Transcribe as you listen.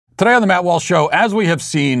Today on the Matt Walsh Show, as we have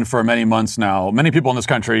seen for many months now, many people in this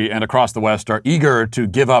country and across the West are eager to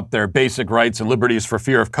give up their basic rights and liberties for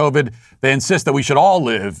fear of COVID. They insist that we should all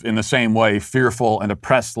live in the same way, fearful and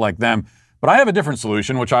oppressed like them. But I have a different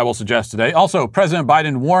solution, which I will suggest today. Also, President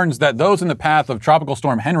Biden warns that those in the path of Tropical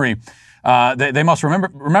Storm Henry, they must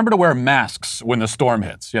remember to wear masks when the storm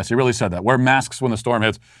hits. Yes, he really said that. Wear masks when the storm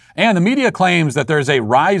hits. And the media claims that there's a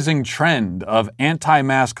rising trend of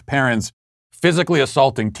anti-mask parents physically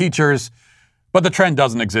assaulting teachers, but the trend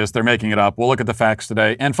doesn't exist. They're making it up. We'll look at the facts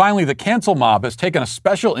today. And finally, the cancel mob has taken a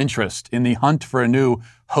special interest in the hunt for a new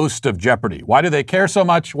host of Jeopardy. Why do they care so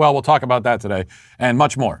much? Well, we'll talk about that today and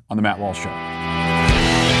much more on the Matt Walsh Show.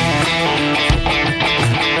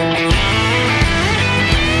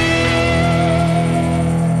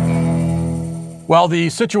 Well,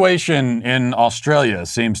 the situation in Australia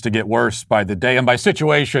seems to get worse by the day. And by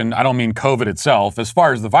situation, I don't mean COVID itself. As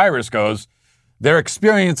far as the virus goes, they're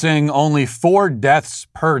experiencing only 4 deaths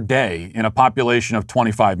per day in a population of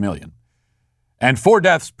 25 million. And 4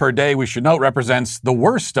 deaths per day, we should note, represents the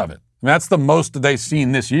worst of it. I mean, that's the most they've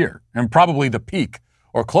seen this year, and probably the peak,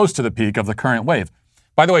 or close to the peak of the current wave.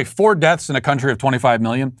 By the way, 4 deaths in a country of 25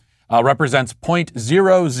 million represents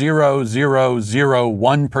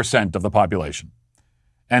 0.00001% of the population.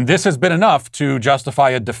 And this has been enough to justify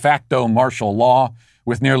a de facto martial law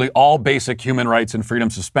with nearly all basic human rights and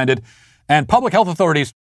freedoms suspended. And public health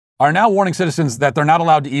authorities are now warning citizens that they're not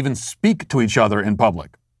allowed to even speak to each other in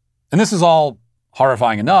public. And this is all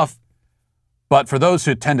horrifying enough, but for those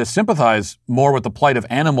who tend to sympathize more with the plight of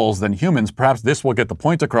animals than humans, perhaps this will get the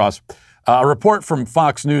point across. A report from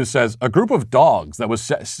Fox News says a group of dogs that was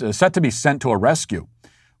set to be sent to a rescue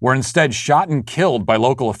were instead shot and killed by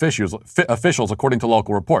local officials, according to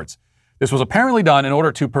local reports. This was apparently done in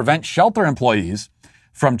order to prevent shelter employees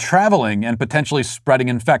from traveling and potentially spreading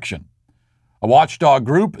infection. A watchdog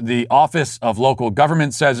group, the Office of Local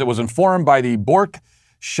Government, says it was informed by the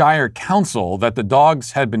Berkshire Council that the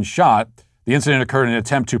dogs had been shot. The incident occurred in an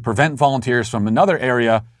attempt to prevent volunteers from another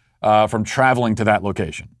area from traveling to that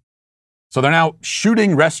location. So they're now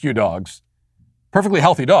shooting rescue dogs, perfectly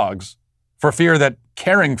healthy dogs, for fear that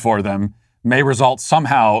caring for them may result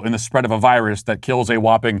somehow in the spread of a virus that kills a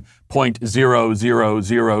whopping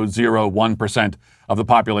 0.00001% of the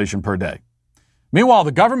population per day. Meanwhile,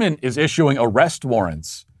 the government is issuing arrest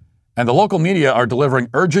warrants, and the local media are delivering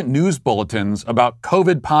urgent news bulletins about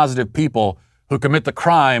COVID-positive people who commit the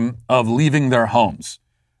crime of leaving their homes.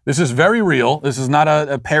 This is very real. This is not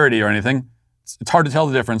a parody or anything. It's hard to tell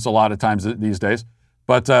the difference a lot of times these days,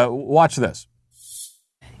 but watch this.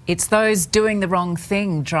 It's those doing the wrong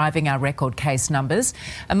thing driving our record case numbers.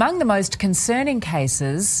 Among the most concerning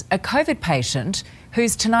cases, a COVID patient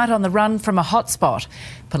who's tonight on the run from a hotspot.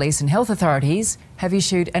 Police and health authorities have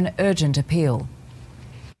issued an urgent appeal.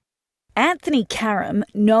 Anthony Karam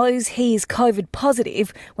knows he is COVID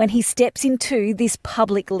positive when he steps into this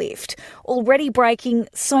public lift. Already breaking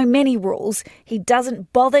so many rules, he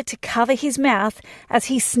doesn't bother to cover his mouth as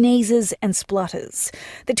he sneezes and splutters.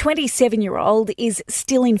 The 27-year-old is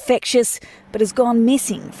still infectious but has gone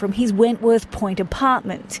missing from his Wentworth Point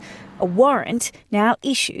apartment. A warrant now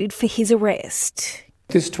issued for his arrest.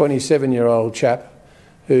 This 27-year-old chap,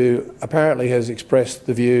 who apparently has expressed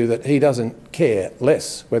the view that he doesn't care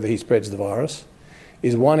less whether he spreads the virus,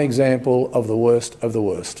 is one example of the worst of the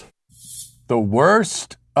worst. The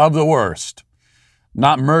worst of the worst.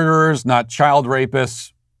 Not murderers, not child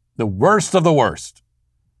rapists. The worst of the worst.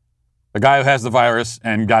 The guy who has the virus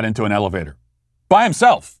and got into an elevator. By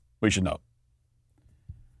himself, we should note.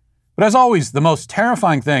 But as always, the most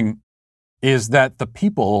terrifying thing is that the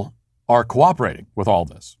people are cooperating with all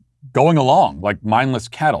this, going along like mindless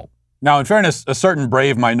cattle. Now, in fairness, a certain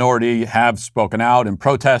brave minority have spoken out and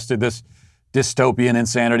protested this dystopian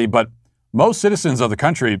insanity, but most citizens of the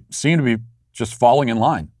country seem to be just falling in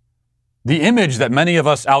line. The image that many of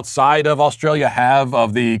us outside of Australia have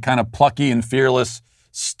of the kind of plucky and fearless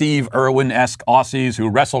Steve Irwin-esque Aussies who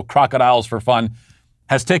wrestle crocodiles for fun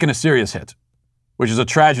has taken a serious hit, which is a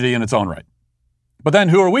tragedy in its own right. But then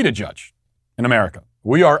who are we to judge in America?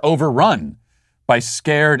 We are overrun by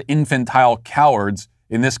scared infantile cowards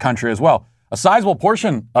in this country as well. A sizable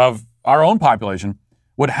portion of our own population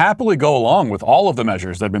would happily go along with all of the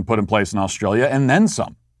measures that have been put in place in Australia and then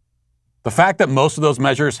some. The fact that most of those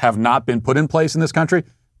measures have not been put in place in this country,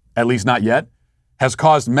 at least not yet, has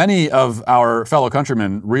caused many of our fellow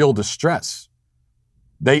countrymen real distress.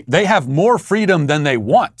 They have more freedom than they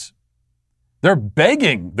want. They're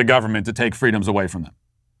begging the government to take freedoms away from them.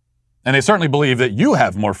 And they certainly believe that you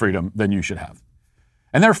have more freedom than you should have.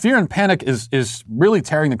 And their fear and panic is really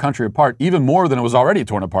tearing the country apart even more than it was already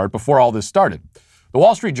torn apart before all this started. The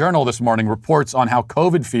Wall Street Journal this morning reports on how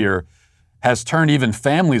COVID fear has turned even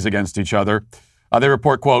families against each other. They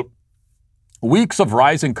report, quote, weeks of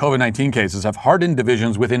rising COVID-19 cases have hardened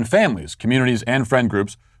divisions within families, communities, and friend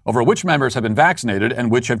groups over which members have been vaccinated and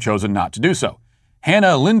which have chosen not to do so.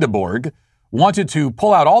 Hannah Lindeborg wanted to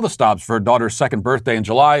pull out all the stops for her daughter's second birthday in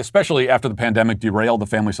July, especially after the pandemic derailed the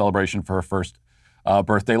family celebration for her first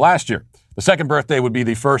birthday last year. The second birthday would be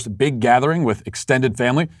the first big gathering with extended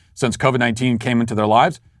family since COVID-19 came into their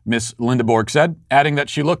lives, Miss Lindeborg said, adding that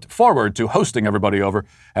she looked forward to hosting everybody over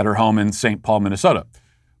at her home in St. Paul, Minnesota.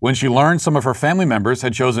 When she learned some of her family members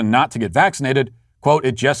had chosen not to get vaccinated, quote,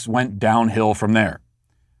 it just went downhill from there.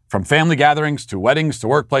 From family gatherings to weddings to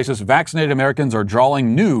workplaces, vaccinated Americans are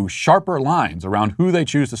drawing new, sharper lines around who they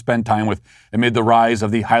choose to spend time with amid the rise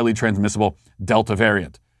of the highly transmissible Delta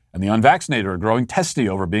variant. And the unvaccinated are growing testy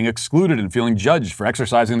over being excluded and feeling judged for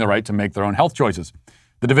exercising the right to make their own health choices.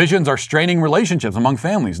 The divisions are straining relationships among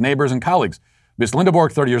families, neighbors, and colleagues. Ms.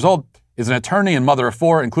 Lindeborg, 30 years old, is an attorney and mother of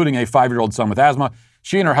 4, including a 5-year-old son with asthma.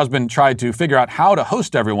 She and her husband tried to figure out how to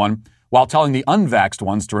host everyone while telling the unvaxxed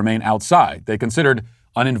ones to remain outside. They considered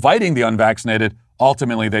uninviting the unvaccinated.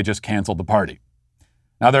 Ultimately, they just canceled the party.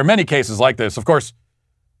 Now, there are many cases like this. Of course,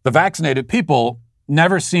 the vaccinated people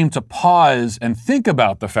never seem to pause and think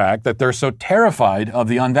about the fact that they're so terrified of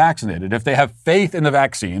the unvaccinated. If they have faith in the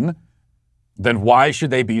vaccine, then why should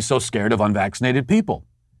they be so scared of unvaccinated people?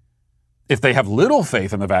 If they have little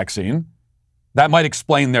faith in the vaccine, that might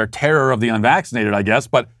explain their terror of the unvaccinated, I guess,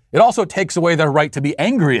 but it also takes away their right to be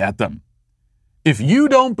angry at them. If you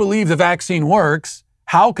don't believe the vaccine works,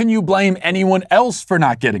 how can you blame anyone else for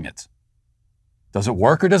not getting it? Does it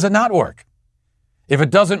work or does it not work? If it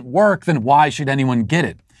doesn't work, then why should anyone get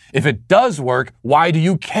it? If it does work, why do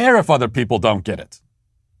you care if other people don't get it?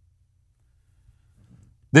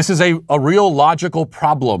 This is a real logical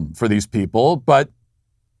problem for these people, but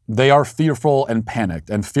they are fearful and panicked,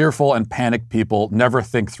 and fearful and panicked people never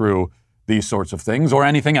think through these sorts of things or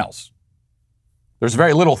anything else. There's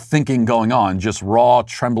very little thinking going on, just raw,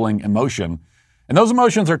 trembling emotion. And those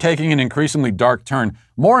emotions are taking an increasingly dark turn.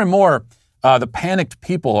 More and more, the panicked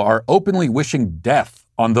people are openly wishing death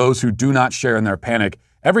on those who do not share in their panic.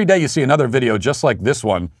 Every day you see another video just like this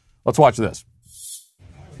one. Let's watch this.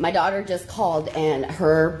 My daughter just called and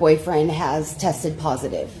her boyfriend has tested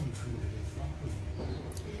positive.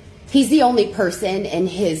 He's the only person in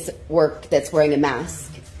his work that's wearing a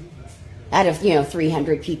mask out of,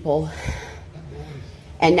 300 people.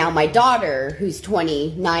 And now my daughter, who's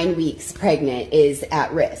 29 weeks pregnant, is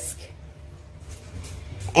at risk.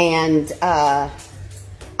 And I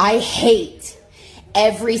hate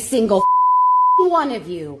every single one of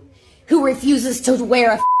you who refuses to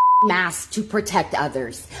wear a mask to protect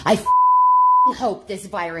others. I hope this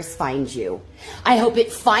virus finds you. I hope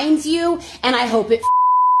it finds you, and I hope it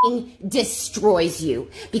destroys you.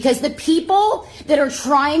 Because the people that are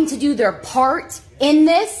trying to do their part in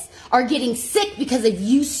this are getting sick because of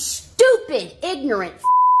you stupid, ignorant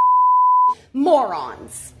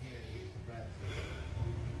morons.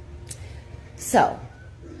 So,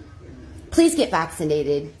 please get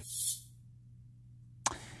vaccinated.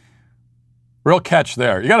 Real catch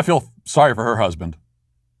there. You got to feel sorry for her husband.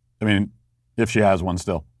 I mean, if she has one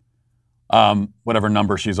still. Whatever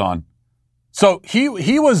number she's on. So he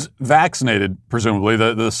was vaccinated, presumably,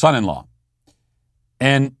 the son-in-law,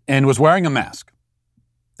 and was wearing a mask.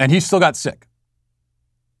 And he still got sick.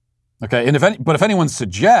 Okay, and if anyone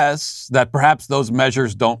suggests that perhaps those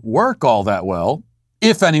measures don't work all that well,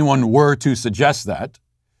 if anyone were to suggest that,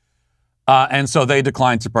 and so they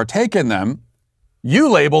decline to partake in them, you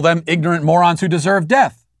label them ignorant morons who deserve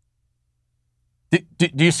death. Do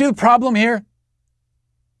you see the problem here?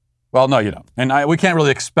 Well, no, you don't. And we can't really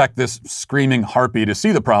expect this screaming harpy to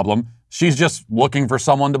see the problem. She's just looking for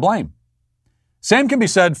someone to blame. Same can be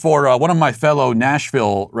said for one of my fellow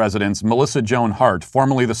Nashville residents, Melissa Joan Hart,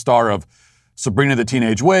 formerly the star of Sabrina the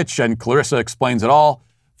Teenage Witch and Clarissa Explains It All.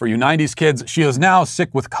 For you 90s kids, she is now sick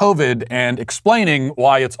with COVID and explaining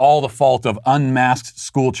why it's all the fault of unmasked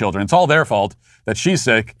school children. It's all their fault that she's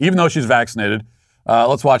sick, even though she's vaccinated.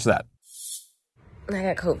 Let's watch that. I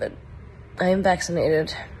got COVID. I am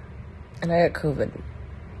vaccinated, and I got COVID,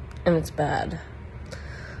 and it's bad.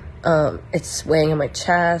 It's weighing on my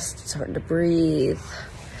chest. It's hard to breathe.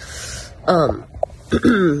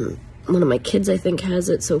 One of my kids, I think, has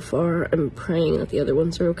it so far. I'm praying that the other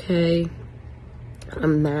ones are okay.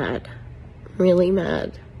 I'm mad, really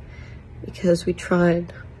mad, because we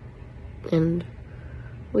tried, and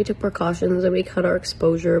we took precautions, and we cut our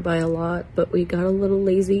exposure by a lot, but we got a little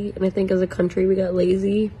lazy, and I think as a country we got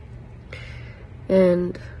lazy,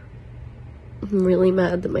 and I'm really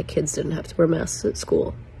mad that my kids didn't have to wear masks at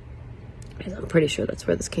school. Because I'm pretty sure that's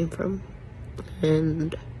where this came from.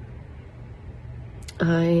 And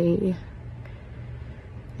nothing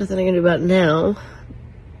I can do about it now.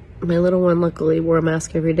 My little one luckily wore a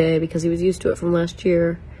mask every day because he was used to it from last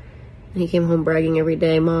year. And he came home bragging every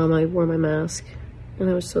day, "Mom, I wore my mask." And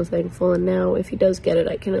I was so thankful. And now if he does get it,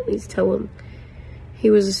 I can at least tell him he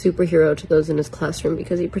was a superhero to those in his classroom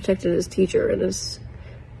because he protected his teacher and his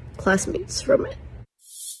classmates from it.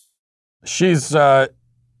 She's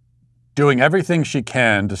doing everything she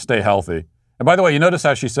can to stay healthy. And by the way, you notice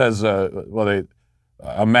how she says,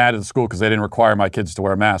 I'm mad at the school because they didn't require my kids to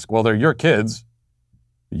wear a mask. Well, they're your kids.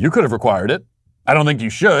 You could have required it. I don't think you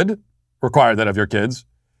should require that of your kids.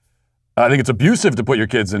 I think it's abusive to put your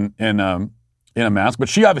kids in a mask, but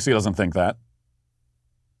she obviously doesn't think that.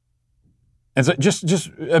 And so just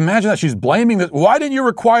imagine that she's blaming this. Why didn't you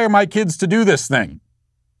require my kids to do this thing?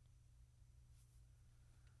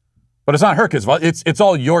 But it's not her kid's fault. It's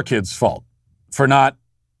all your kid's fault for not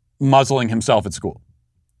muzzling himself at school.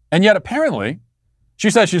 And yet apparently, she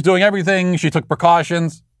says she's doing everything. She took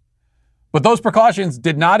precautions. But those precautions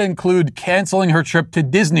did not include canceling her trip to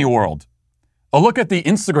Disney World. A look at the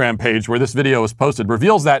Instagram page where this video was posted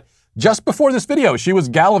reveals that just before this video, she was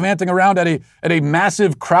gallivanting around at a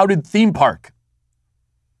massive crowded theme park.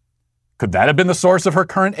 Could that have been the source of her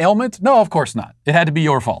current ailment? No, of course not. It had to be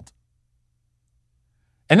your fault.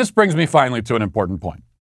 And this brings me finally to an important point.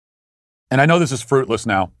 And I know this is fruitless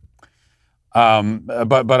now,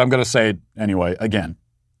 but I'm going to say it anyway again.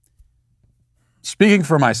 Speaking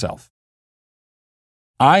for myself,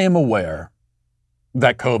 I am aware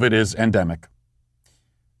that COVID is endemic,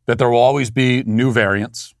 that there will always be new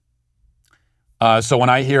variants. So when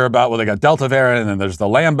I hear about, they got Delta variant and then there's the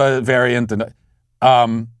Lambda variant, and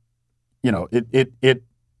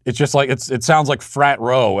it's just like it sounds like frat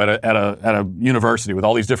row at a university with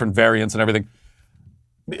all these different variants and everything.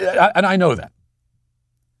 And I know that.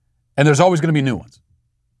 And there's always going to be new ones.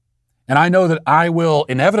 And I know that I will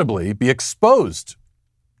inevitably be exposed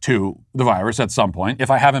to the virus at some point if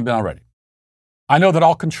I haven't been already. I know that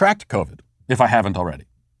I'll contract COVID if I haven't already.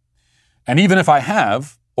 And even if I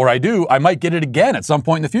have, or I do, I might get it again at some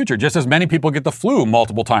point in the future, just as many people get the flu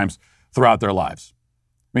multiple times throughout their lives.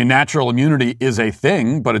 I mean, natural immunity is a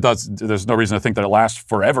thing, but there's no reason to think that it lasts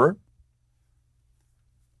forever.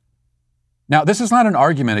 Now, this is not an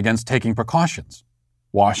argument against taking precautions.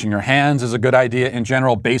 Washing your hands is a good idea in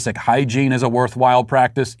general. Basic hygiene is a worthwhile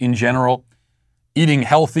practice in general. Eating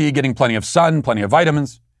healthy, getting plenty of sun, plenty of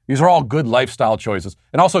vitamins. These are all good lifestyle choices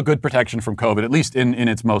and also good protection from COVID, at least in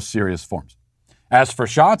its most serious forms. As for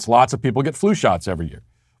shots, lots of people get flu shots every year,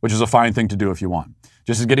 which is a fine thing to do if you want.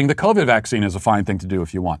 Just as getting the COVID vaccine is a fine thing to do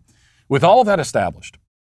if you want. With all of that established,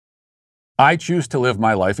 I choose to live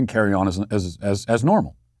my life and carry on as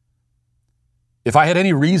normal. If I had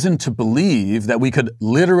any reason to believe that we could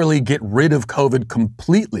literally get rid of COVID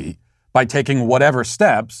completely by taking whatever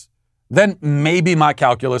steps, then maybe my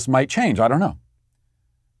calculus might change. I don't know.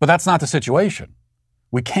 But that's not the situation.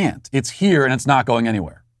 We can't. It's here and it's not going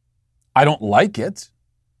anywhere. I don't like it,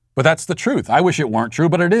 but that's the truth. I wish it weren't true,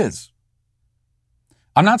 but it is.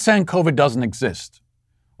 I'm not saying COVID doesn't exist,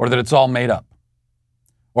 or that it's all made up,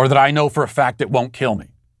 or that I know for a fact it won't kill me.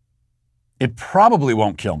 It probably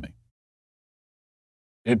won't kill me.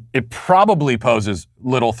 It probably poses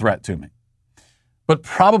little threat to me, but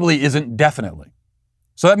probably isn't definitely.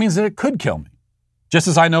 So that means that it could kill me, just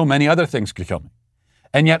as I know many other things could kill me.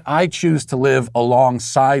 And yet I choose to live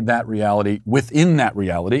alongside that reality, within that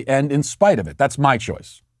reality, and in spite of it. That's my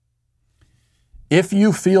choice. If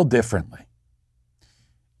you feel differently,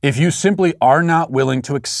 if you simply are not willing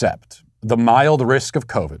to accept the mild risk of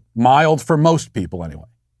COVID, mild for most people anyway,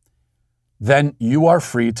 then you are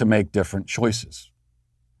free to make different choices.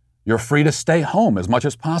 You're free to stay home as much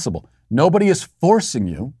as possible. Nobody is forcing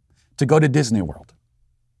you to go to Disney World.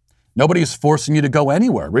 Nobody is forcing you to go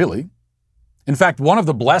anywhere, really. In fact, one of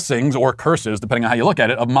the blessings or curses, depending on how you look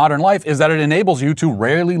at it, of modern life is that it enables you to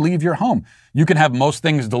rarely leave your home. You can have most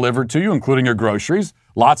things delivered to you, including your groceries.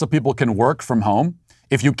 Lots of people can work from home.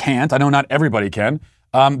 If you can't, I know not everybody can,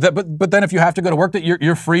 but then if you have to go to work,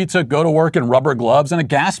 you're free to go to work in rubber gloves and a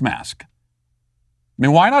gas mask. I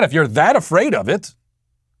mean, why not? If you're that afraid of it,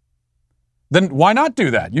 then why not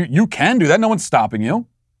do that? You can do that. No one's stopping you.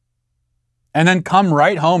 And then come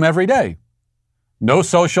right home every day. No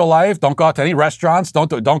social life. Don't go out to any restaurants. Don't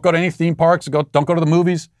go to any theme parks. Don't go to the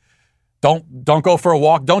movies. Don't go for a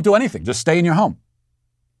walk. Don't do anything. Just stay in your home.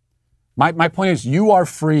 My point is, you are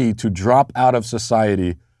free to drop out of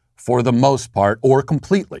society for the most part or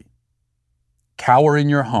completely. Cower in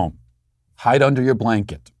your home. Hide under your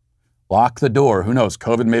blanket. Lock the door. Who knows?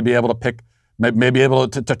 COVID may be able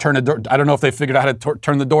to turn a door. I don't know if they figured out how to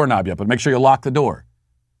turn the doorknob yet, but make sure you lock the door.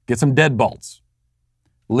 Get some deadbolts.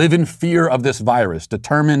 Live in fear of this virus,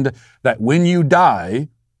 determined that when you die,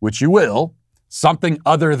 which you will, something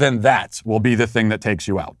other than that will be the thing that takes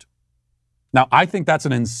you out. Now, I think that's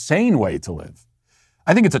an insane way to live.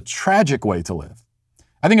 I think it's a tragic way to live.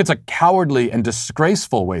 I think it's a cowardly and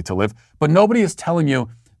disgraceful way to live, but nobody is telling you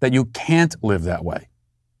that you can't live that way.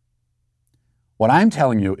 What I'm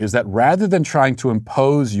telling you is that rather than trying to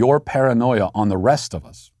impose your paranoia on the rest of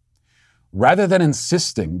us, rather than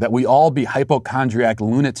insisting that we all be hypochondriac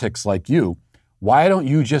lunatics like you, why don't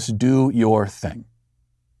you just do your thing?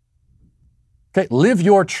 Okay, live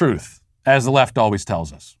your truth, as the left always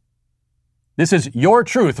tells us. This is your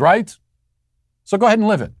truth, right? So go ahead and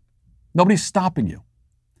live it. Nobody's stopping you.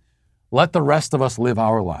 Let the rest of us live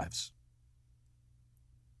our lives.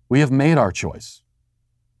 We have made our choice.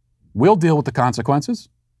 We'll deal with the consequences.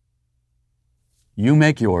 You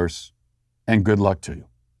make yours, and good luck to you.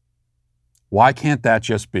 Why can't that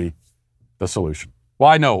just be the solution? Well,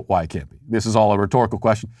 I know why it can't be. This is all a rhetorical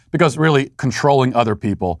question, because really controlling other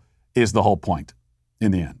people is the whole point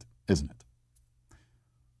in the end, isn't it?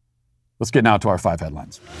 Let's get now to our 5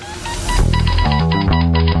 headlines.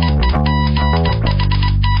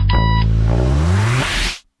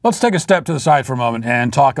 Let's take a step to the side for a moment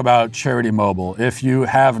and talk about Charity Mobile. If you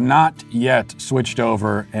have not yet switched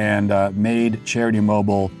over and made Charity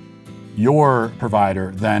Mobile your provider,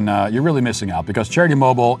 then you're really missing out, because Charity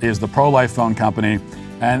Mobile is the pro-life phone company,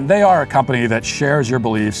 and they are a company that shares your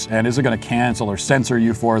beliefs and isn't going to cancel or censor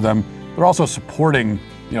you for them. They're also supporting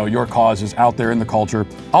your causes out there in the culture.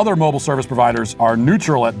 Other mobile service providers are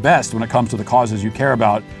neutral at best when it comes to the causes you care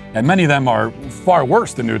about, and many of them are far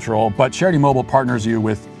worse than neutral, but Charity Mobile partners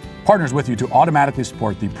with you to automatically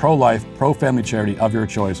support the pro-life, pro-family charity of your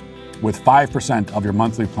choice with 5% of your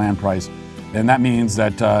monthly plan price. And that means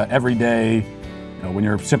that every day, when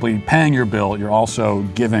you're simply paying your bill, you're also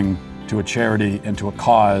giving to a charity and to a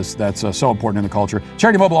cause that's so important in the culture.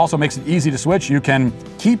 Charity Mobile also makes it easy to switch. You can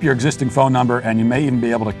keep your existing phone number, and you may even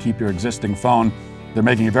be able to keep your existing phone. They're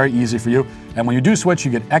making it very easy for you. And when you do switch,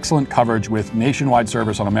 you get excellent coverage with nationwide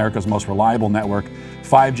service on America's most reliable network.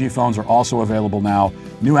 5G phones are also available now.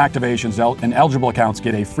 New activations and eligible accounts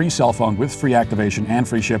get a free cell phone with free activation and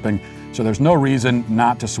free shipping. So there's no reason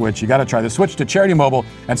not to switch. You got to try this. Switch to Charity Mobile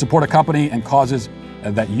and support a company and causes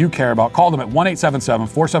that you care about. Call them at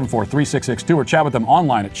 1-877-474-3662 or chat with them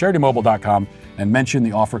online at CharityMobile.com and mention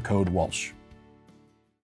the offer code Walsh.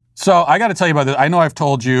 So I got to tell you about this. I know I've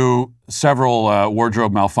told you several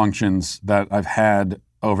wardrobe malfunctions that I've had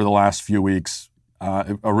over the last few weeks,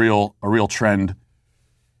 a real trend.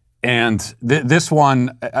 And this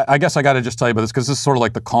one, I guess I got to just tell you about this because this is sort of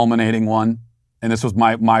like the culminating one. And this was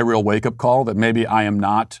my real wake-up call that maybe I am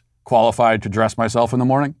not qualified to dress myself in the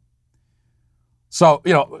morning. So,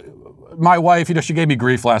 my wife, she gave me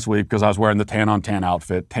grief last week because I was wearing the tan-on-tan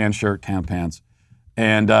outfit, tan shirt, tan pants.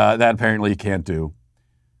 And that apparently you can't do.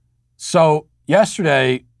 So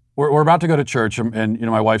yesterday, we're about to go to church, and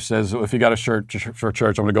my wife says, if you got a shirt for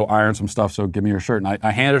church, I'm going to go iron some stuff, so give me your shirt. And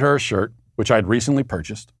I handed her a shirt, which I had recently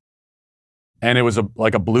purchased. And it was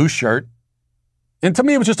like a blue shirt. And to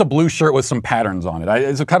me, it was just a blue shirt with some patterns on it.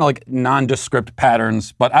 It's kind of like nondescript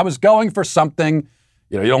patterns, but I was going for something,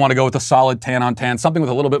 you don't want to go with a solid tan-on-tan, something with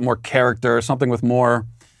a little bit more character, something with more,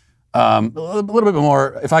 a little bit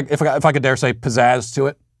more, if I could dare say, pizzazz to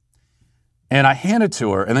it. And I hand it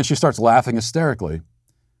to her, and then she starts laughing hysterically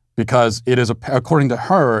because it is, according to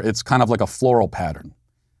her, it's kind of like a floral pattern.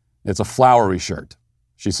 It's a flowery shirt,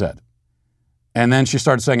 she said. And then she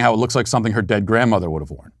started saying how it looks like something her dead grandmother would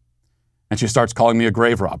have worn. And she starts calling me a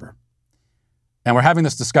grave robber. And we're having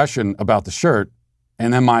this discussion about the shirt,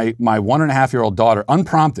 and then my 1.5-year-old daughter,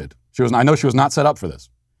 unprompted, I know she was not set up for this.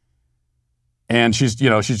 And she's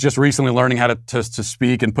just recently learning how to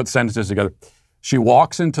speak and put sentences together. She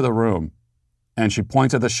walks into the room, and she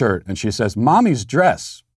points at the shirt, and she says, "Mommy's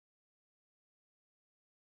dress."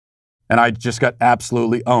 And I just got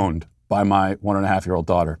absolutely owned by my 1.5-year-old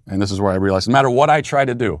daughter. And this is where I realized no matter what I try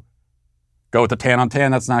to do, go with the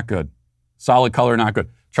tan-on-tan, that's not good. Solid color, not good.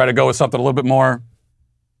 Try to go with something with a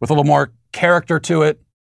little more character to it.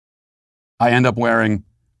 I end up wearing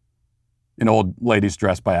an old lady's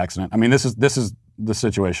dress by accident. I mean, this is the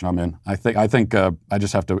situation I'm in. I think I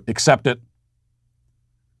just have to accept it.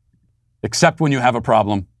 Accept when you have a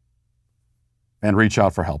problem and reach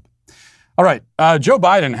out for help. All right. Joe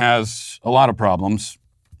Biden has a lot of problems,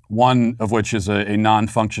 one of which is a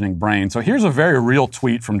non-functioning brain. So here's a very real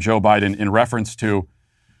tweet from Joe Biden in reference to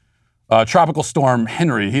Tropical Storm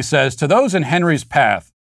Henry. He says, "To those in Henry's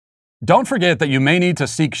path, don't forget that you may need to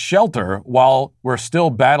seek shelter while we're still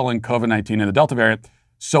battling COVID-19 and the Delta variant.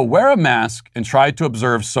 So wear a mask and try to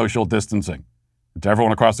observe social distancing. And to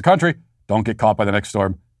everyone across the country, don't get caught by the next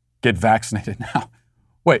storm. Get vaccinated now.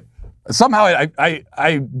 Wait, somehow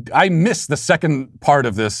I missed the second part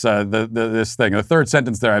of this this thing. The third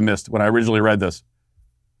sentence there I missed when I originally read this.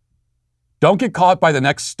 Don't get caught by the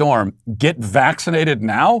next storm. Get vaccinated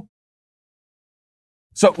now?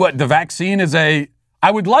 So what, the vaccine is I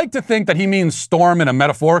would like to think that he means storm in a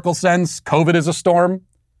metaphorical sense. COVID is a storm.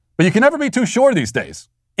 But you can never be too sure these days.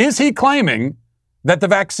 Is he claiming that the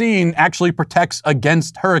vaccine actually protects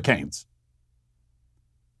against hurricanes?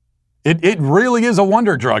 It really is a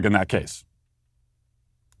wonder drug in that case.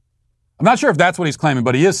 I'm not sure if that's what he's claiming,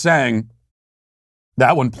 but he is saying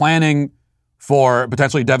that when planning for a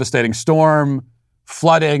potentially devastating storm,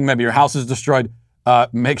 flooding, maybe your house is destroyed,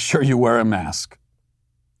 make sure you wear a mask.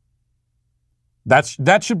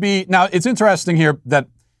 That should be. Now, it's interesting here that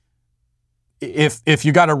if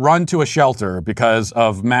you got to run to a shelter because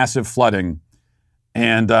of massive flooding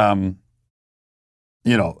and a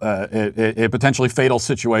potentially fatal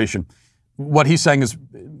situation, what he's saying is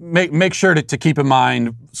make sure to keep in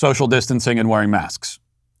mind social distancing and wearing masks.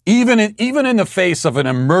 Even in the face of an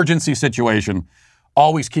emergency situation,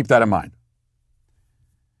 always keep that in mind.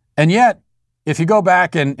 And yet, if you go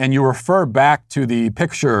back and you refer back to the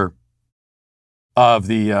picture of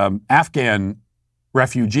the Afghan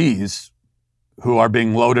refugees who are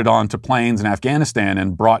being loaded onto planes in Afghanistan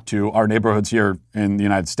and brought to our neighborhoods here in the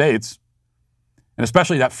United States, and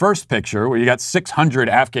especially that first picture where you got 600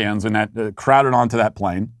 Afghans in that crowded onto that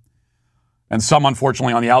plane, and some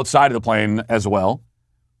unfortunately on the outside of the plane as well.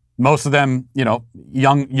 Most of them,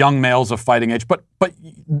 young males of fighting age, but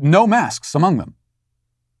no masks among them.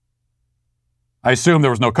 I assume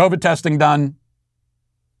there was no COVID testing done.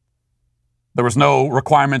 There was no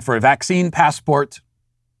requirement for a vaccine passport.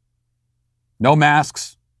 No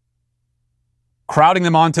masks. Crowding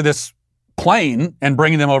them onto this plane and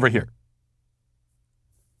bringing them over here.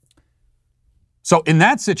 So in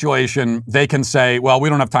that situation, they can say, well, we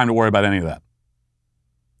don't have time to worry about any of that.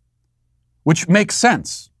 Which makes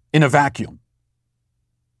sense in a vacuum.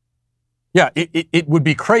 Yeah, it would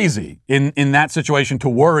be crazy in that situation to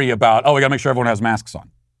worry about, we got to make sure everyone has masks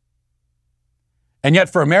on. And yet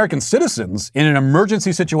for American citizens, in an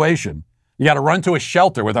emergency situation, you got to run to a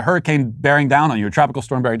shelter with a hurricane bearing down on you, a tropical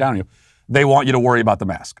storm bearing down on you. They want you to worry about the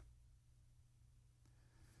mask.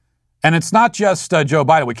 And it's not just Joe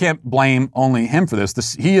Biden. We can't blame only him for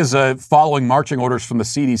this. He is following marching orders from the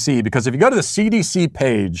CDC, because if you go to the CDC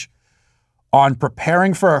page on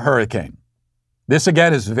preparing for a hurricane, this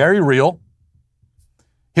again is very real.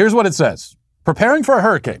 Here's what it says. Preparing for a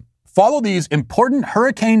hurricane. Follow these important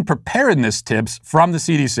hurricane preparedness tips from the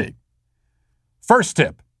CDC. First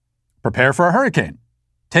tip, prepare for a hurricane.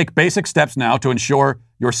 Take basic steps now to ensure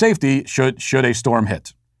your safety should a storm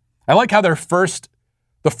hit. I like how the first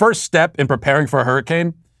step in preparing for a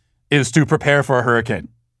hurricane is to prepare for a hurricane.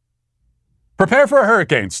 Prepare for a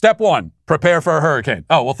hurricane. Step 1, prepare for a hurricane.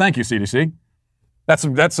 Oh, well, thank you, CDC.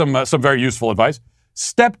 That's some very useful advice.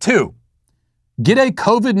 Step 2, get a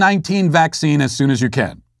COVID-19 vaccine as soon as you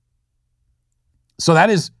can. So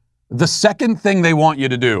that is the second thing they want you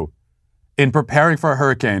to do in preparing for a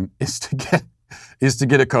hurricane is to get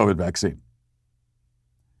a COVID vaccine.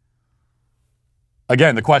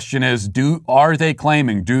 Again, the question is, do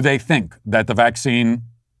they think that the vaccine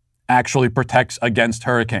actually protects against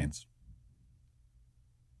hurricanes?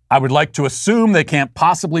 I would like to assume they can't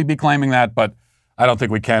possibly be claiming that, but I don't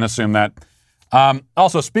think we can assume that.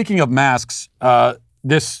 Also, speaking of masks,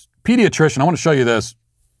 this pediatrician, I want to show you this.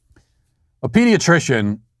 A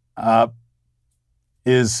pediatrician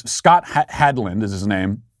is Scott Hadland is his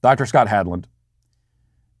name, Dr. Scott Hadland.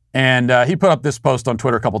 And he put up this post on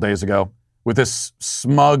Twitter a couple days ago with this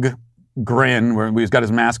smug grin where he's got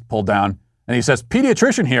his mask pulled down. And he says,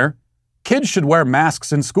 pediatrician here, kids should wear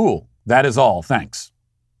masks in school. That is all. Thanks.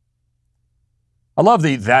 I love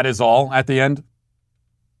the that is all at the end.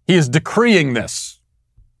 He is decreeing this.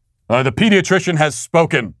 The pediatrician has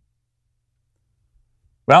spoken.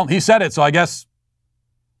 Well, he said it, so I guess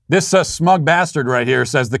this smug bastard right here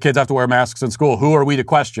says the kids have to wear masks in school. Who are we to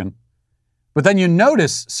question? But then you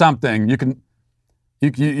notice something. You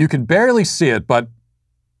can barely see it, but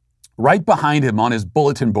right behind him on his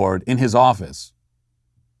bulletin board in his office,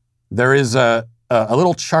 there is a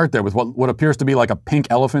little chart there with what appears to be like a pink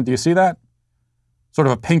elephant. Do you see that? Sort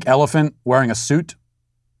of a pink elephant wearing a suit.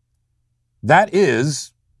 That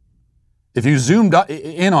is, if you zoomed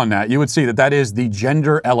in on that, you would see that is the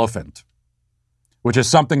gender elephant, which is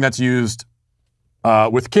something that's used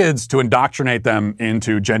with kids to indoctrinate them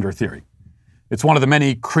into gender theory. It's one of the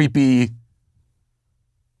many creepy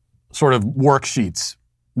sort of worksheets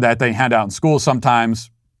that they hand out in school sometimes.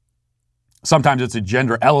 Sometimes it's a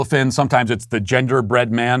gender elephant. Sometimes it's the genderbread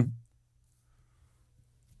man.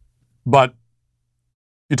 But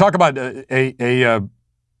you talk about a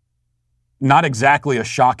not exactly a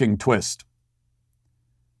shocking twist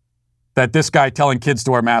that this guy telling kids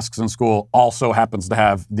to wear masks in school also happens to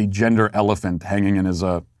have the gender elephant hanging in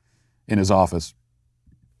his office.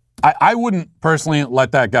 I wouldn't personally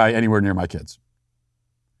let that guy anywhere near my kids.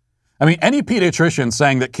 I mean, any pediatrician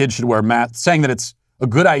saying that kids should wear masks, saying that it's a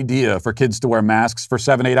good idea for kids to wear masks for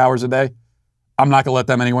 7-8 hours a day, I'm not going to let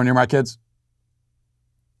them anywhere near my kids.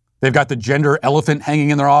 They've got the gender elephant hanging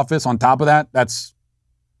in their office. On top of that,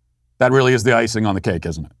 that really is the icing on the cake,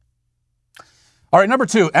 isn't it? All right, number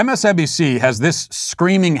 2, MSNBC has this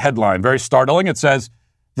screaming headline, very startling. It says,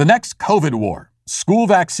 "The next COVID war, school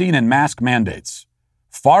vaccine and mask mandates.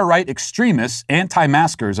 Far-right extremists,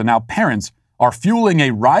 anti-maskers, and now parents are fueling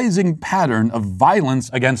a rising pattern of violence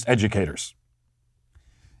against educators."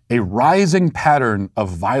 A rising pattern of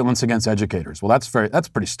violence against educators. Well, that's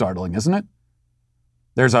pretty startling, isn't it?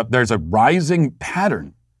 There's a rising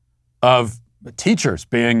pattern of teachers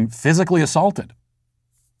being physically assaulted.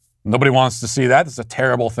 Nobody wants to see that. It's a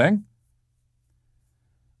terrible thing.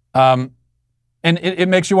 And it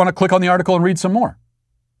makes you want to click on the article and read some more.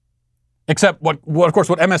 Except what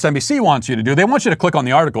MSNBC wants you to do, they want you to click on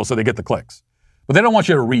the article so they get the clicks. But they don't want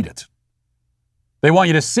you to read it. They want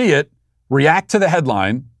you to see it, react to the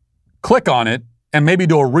headline, click on it, and maybe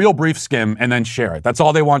do a real brief skim and then share it. That's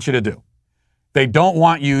all they want you to do. They don't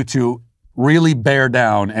want you to really bear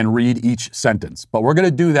down and read each sentence. But we're going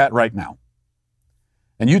to do that right now.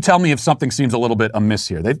 And you tell me if something seems a little bit amiss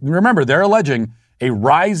here. Remember, they're alleging a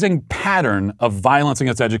rising pattern of violence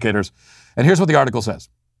against educators. And here's what the article says.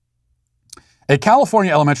 A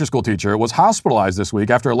California elementary school teacher was hospitalized this week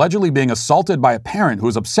after allegedly being assaulted by a parent who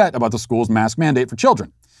was upset about the school's mask mandate for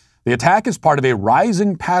children. The attack is part of a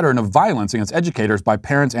rising pattern of violence against educators by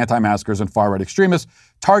parents, anti-maskers, and far-right extremists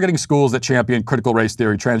targeting schools that champion critical race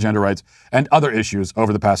theory, transgender rights, and other issues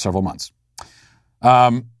over the past several months.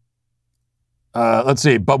 Let's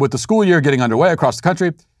see. But with the school year getting underway across the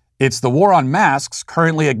country, it's the war on masks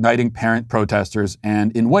currently igniting parent protesters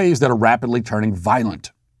and in ways that are rapidly turning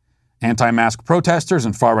violent. Anti-mask protesters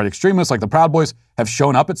and far-right extremists like the Proud Boys have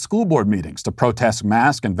shown up at school board meetings to protest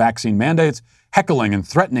mask and vaccine mandates, heckling and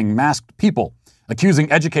threatening masked people,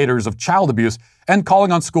 accusing educators of child abuse, and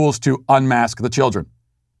calling on schools to unmask the children.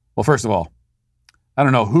 Well, first of all, I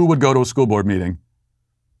don't know who would go to a school board meeting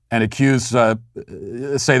and say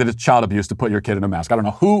that it's child abuse to put your kid in a mask. I don't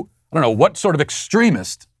know what sort of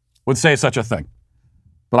extremist would say such a thing.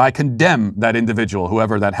 But I condemn that individual,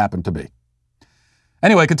 whoever that happened to be.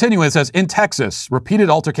 Anyway, continuing, it says, in Texas, repeated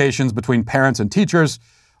altercations between parents and teachers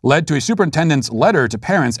led to a superintendent's letter to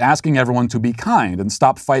parents asking everyone to be kind and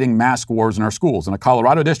stop fighting mask wars in our schools. In a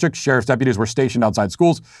Colorado district, sheriff's deputies were stationed outside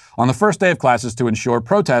schools on the first day of classes to ensure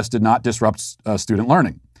protests did not disrupt student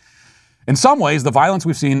learning. In some ways, the violence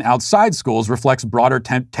we've seen outside schools reflects broader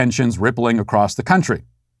tensions rippling across the country.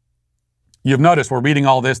 You've noticed we're reading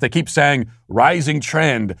all this. They keep saying rising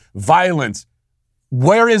trend, violence.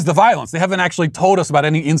 Where is the violence? They haven't actually told us about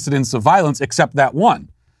any incidents of violence except that one.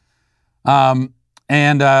 Now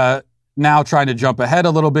trying to jump ahead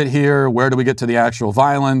a little bit here. Where do we get to the actual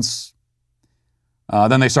violence?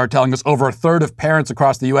 Then they start telling us over a third of parents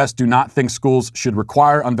across the U.S. do not think schools should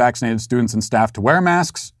require unvaccinated students and staff to wear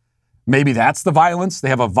masks. Maybe that's the violence.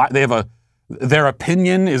 Their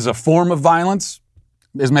opinion is a form of violence,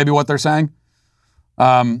 is maybe what they're saying.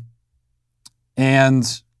 And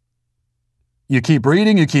you keep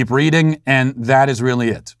reading, and that is really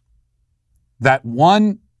it.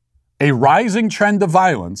 A rising trend of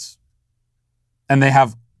violence, and they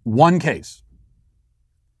have one case.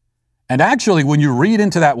 And actually, when you read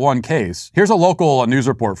into that one case, here's a local news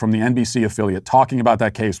report from the NBC affiliate talking about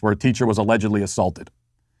that case where a teacher was allegedly assaulted.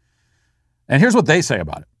 And here's what they say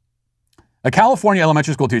about it. A California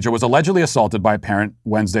elementary school teacher was allegedly assaulted by a parent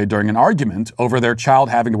Wednesday during an argument over their child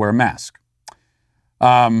having to wear a mask.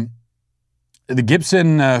 The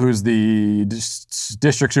Gibson, who's the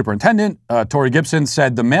district superintendent, Tori Gibson,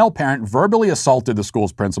 said the male parent verbally assaulted the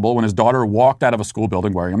school's principal when his daughter walked out of a school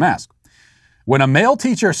building wearing a mask. When a male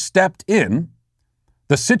teacher stepped in,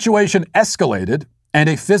 the situation escalated and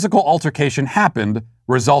a physical altercation happened,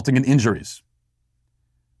 resulting in injuries.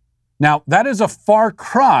 Now, that is a far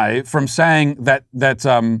cry from saying that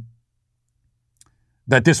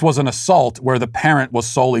this was an assault where the parent was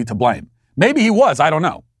solely to blame. Maybe he was, I don't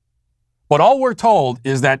know. But all we're told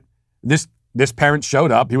is that this this parent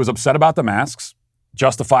showed up. He was upset about the masks,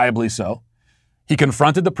 justifiably so. He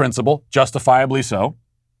confronted the principal, justifiably so.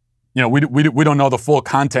 You know, we don't know the full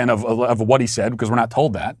content of what he said because we're not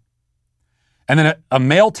told that. And then a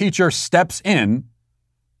male teacher steps in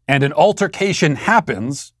and an altercation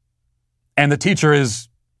happens and the teacher is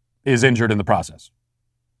injured in the process.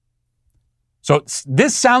 So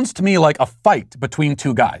this sounds to me like a fight between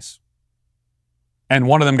two guys. And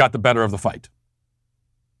one of them got the better of the fight.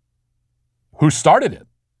 Who started it?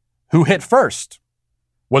 Who hit first?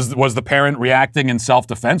 Was the parent reacting in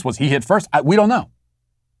self-defense? Was he hit first? We don't know.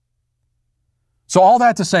 So all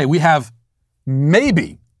that to say, we have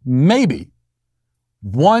maybe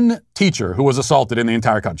one teacher who was assaulted in the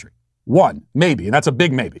entire country. One, maybe, and that's a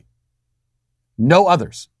big maybe. No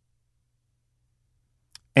others.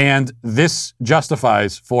 And this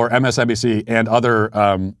justifies for MSNBC and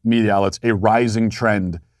other media outlets a rising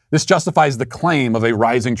trend. This justifies the claim of a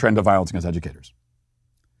rising trend of violence against educators.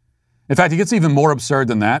 In fact, it gets even more absurd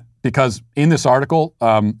than that because in this article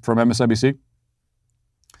from MSNBC,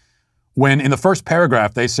 when in the first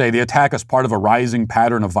paragraph they say the attack is part of a rising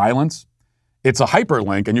pattern of violence, it's a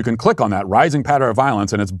hyperlink and you can click on that, rising pattern of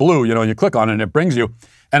violence, and it's blue, and you click on it and it brings you.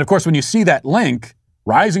 And of course, when you see that link,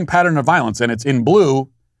 rising pattern of violence, and it's in blue,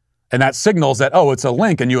 and that signals that, oh, it's a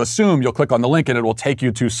link, and you assume you'll click on the link and it will take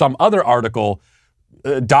you to some other article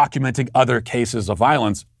documenting other cases of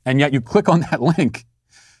violence. And yet you click on that link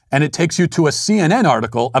and it takes you to a CNN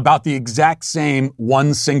article about the exact same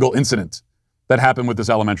one single incident that happened with this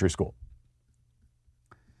elementary school.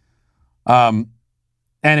 And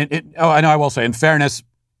I will say, in fairness,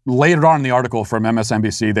 later on in the article from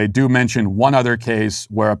MSNBC, they do mention one other case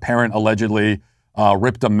where a parent allegedly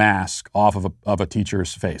ripped a mask off of a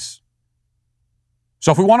teacher's face.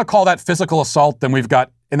 So if we want to call that physical assault, then we've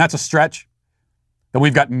got, and that's a stretch, then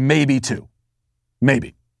we've got maybe two.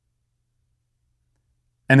 Maybe.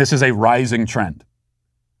 And this is a rising trend.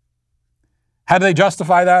 How do they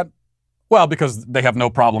justify that? Well, because they have no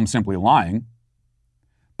problem simply lying.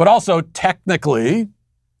 But also, technically,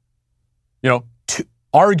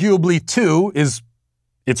 arguably two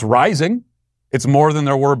it's rising. It's more than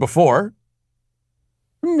there were before.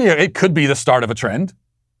 It could be the start of a trend.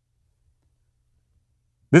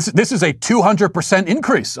 This is a 200%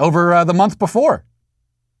 increase over the month before.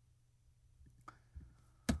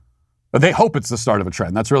 But they hope it's the start of a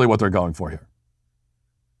trend. That's really what they're going for here.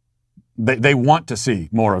 They want to see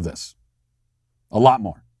more of this. A lot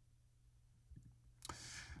more.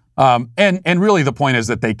 And really the point is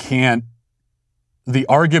that they can't, the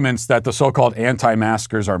arguments that the so-called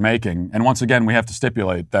anti-maskers are making, and once again, we have to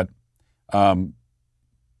stipulate that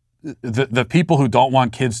the people who don't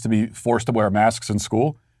want kids to be forced to wear masks in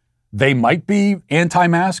school, they might be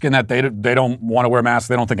anti-mask in that they don't want to wear masks.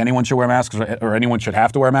 They don't think anyone should wear masks or anyone should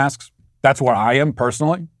have to wear masks. That's where I am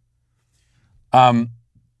personally.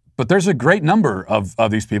 But there's a great number of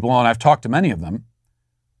these people, and I've talked to many of them,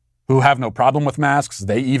 who have no problem with masks.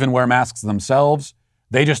 They even wear masks themselves.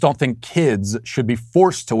 They just don't think kids should be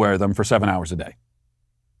forced to wear them for 7 hours a day.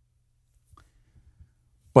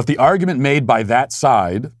 But the argument made by that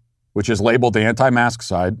side, which is labeled the anti-mask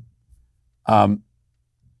side,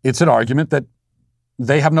 it's an argument that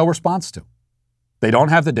they have no response to. They don't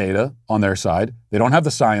have the data on their side. They don't have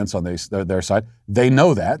the science on their side. They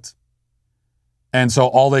know that. And so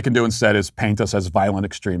all they can do instead is paint us as violent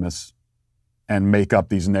extremists and make up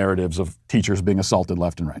these narratives of teachers being assaulted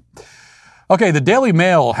left and right. Okay, the Daily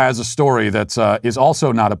Mail has a story that is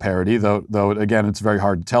also not a parody, though again, it's very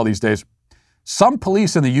hard to tell these days. Some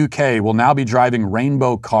police in the UK will now be driving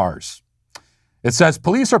rainbow cars. It says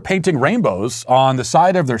police are painting rainbows on the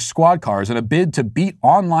side of their squad cars in a bid to beat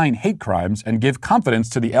online hate crimes and give confidence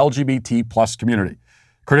to the LGBT plus community.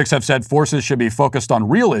 Critics have said forces should be focused on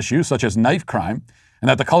real issues such as knife crime and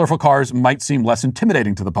that the colorful cars might seem less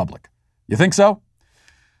intimidating to the public. You think so?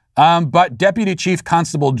 But Deputy Chief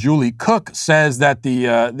Constable Julie Cook says that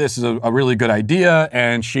this is a really good idea,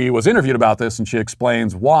 and she was interviewed about this, and she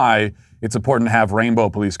explains why it's important to have rainbow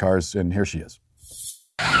police cars, and here she is.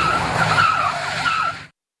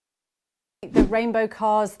 The rainbow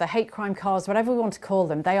cars, the hate crime cars, whatever we want to call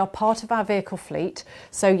them, they are part of our vehicle fleet.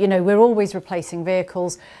 So, we're always replacing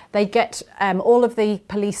vehicles. They get all of the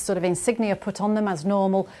police sort of insignia put on them as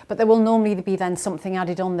normal, but there will normally be then something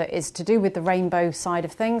added on that is to do with the rainbow side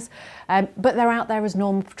of things. But they're out there as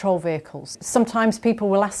normal patrol vehicles. Sometimes people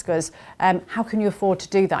will ask us, how can you afford to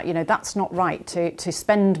do that? That's not right to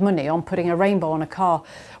spend money on putting a rainbow on a car.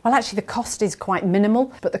 Well, actually, the cost is quite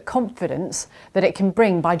minimal, but the confidence that it can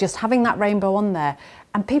bring by just having that rainbow on there.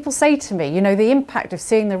 And people say to me, you know, the impact of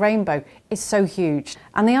seeing the rainbow is so huge.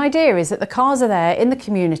 And the idea is that the cars are there in the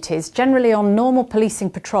communities, generally on normal policing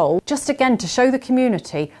patrol, just again to show the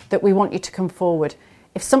community that we want you to come forward.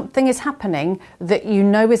 If something is happening that you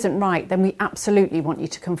know isn't right, then we absolutely want you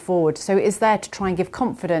to come forward. So it is there to try and give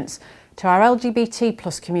confidence to our LGBT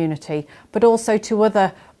plus community, but also to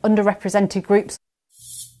other underrepresented groups.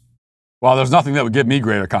 Well, there's nothing that would give me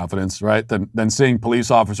greater confidence, right, than seeing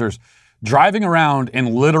police officers driving around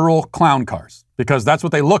in literal clown cars, because that's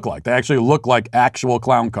what they look like. They actually look like actual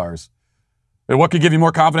clown cars. And what could give you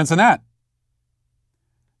more confidence than that?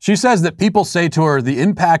 She says that people say to her, the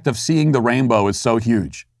impact of seeing the rainbow is so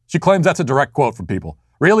huge. She claims that's a direct quote from people.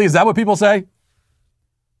 Really? Is that what people say?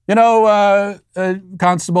 You know,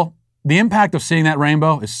 Constable, the impact of seeing that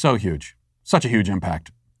rainbow is so huge. Such a huge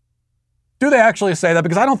impact. Do they actually say that?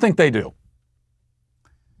 Because I don't think they do.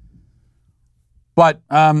 But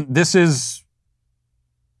this is,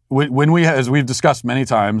 when we, as we've discussed many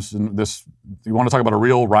times, and this, you want to talk about a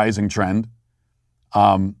real rising trend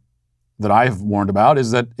that I've warned about,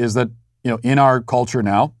 is that you know, in our culture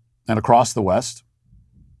now and across the West,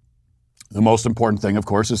 the most important thing, of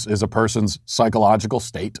course, is a person's psychological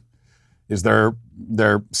state, is their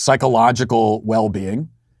psychological well-being,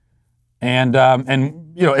 and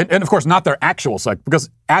you know, and of course not their actual because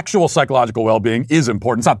actual psychological well-being is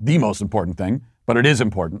important. It's not the most important thing, but it is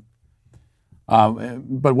important.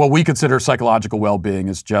 But what we consider psychological well-being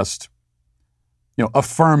is just, you know,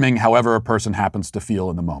 affirming however a person happens to feel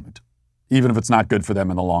in the moment, even if it's not good for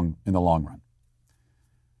them in the long run.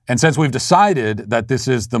 And since we've decided that this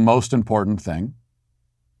is the most important thing,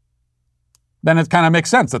 then it kind of makes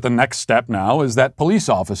sense that the next step now is that police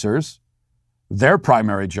officers, their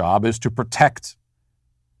primary job is to protect,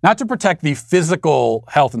 not to protect the physical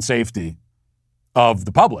health and safety of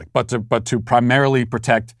the public, but to primarily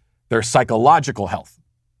protect their psychological health.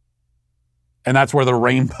 And that's where the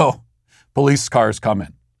rainbow police cars come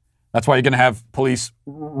in. That's why you're going to have police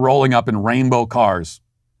rolling up in rainbow cars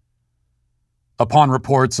upon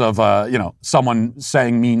reports of you know, someone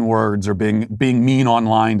saying mean words or being mean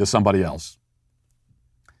online to somebody else.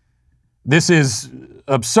 This is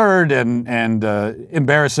absurd and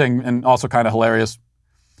embarrassing, and also kind of hilarious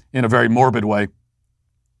in a very morbid way.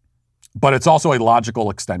 But it's also a logical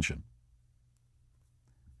extension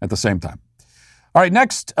at the same time. All right,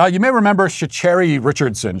 next, you may remember Sha'Carri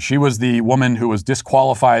Richardson. She was the woman who was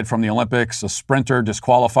disqualified from the Olympics, a sprinter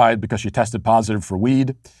disqualified because she tested positive for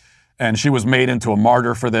weed. And she was made into a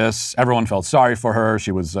martyr for this. Everyone felt sorry for her.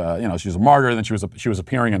 She was, you know, she was a martyr. And then she was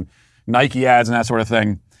appearing in Nike ads and that sort of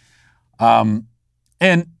thing.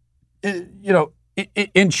 And, you know,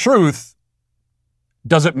 in truth,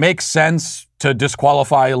 does it make sense to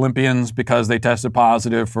disqualify Olympians because they tested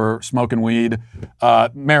positive for smoking weed?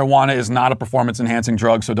 Marijuana is not a performance-enhancing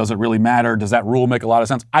drug, so does it really matter? Does that rule make a lot of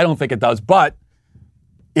sense? I don't think it does, but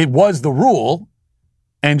it was the rule,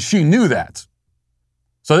 and she knew that.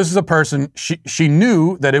 So this is a person, she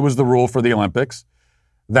knew that it was the rule for the Olympics,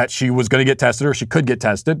 that she was going to get tested or she could get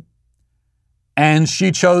tested, and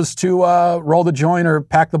she chose to roll the joint or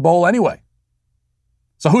pack the bowl anyway.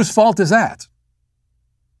 So whose fault is that?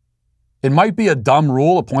 It might be a dumb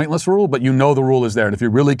rule, a pointless rule, but you know the rule is there. And if you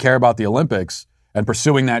really care about the Olympics and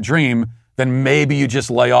pursuing that dream, then maybe you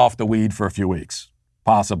just lay off the weed for a few weeks,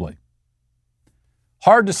 possibly.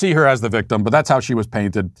 Hard to see her as the victim, but that's how she was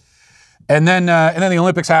painted. And then the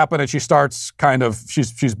Olympics happen, and she starts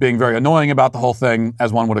she's being very annoying about the whole thing,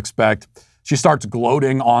 as one would expect. She starts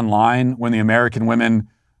gloating online when the American women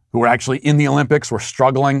who were actually in the Olympics were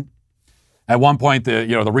struggling. At one point,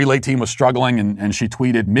 the relay team was struggling, and she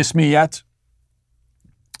tweeted, "Miss me yet?"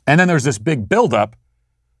 And then there's this big buildup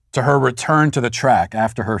to her return to the track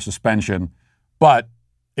after her suspension, but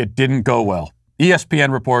it didn't go well.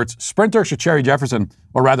 ESPN reports sprinter Sha'Carri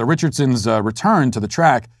Richardson's return to the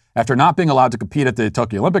track after not being allowed to compete at the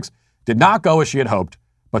Tokyo Olympics did not go as she had hoped,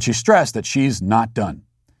 but she stressed that she's not done.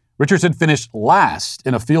 Richardson finished last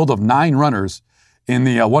in a field of 9 runners in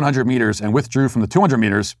the 100 meters and withdrew from the 200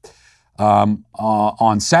 meters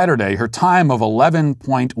on Saturday. Her time of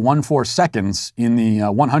 11.14 seconds in the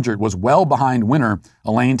 100 was well behind winner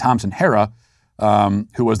Elaine Thompson-Herah,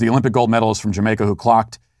 who was the Olympic gold medalist from Jamaica, who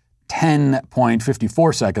clocked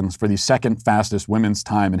 10.54 seconds for the second fastest women's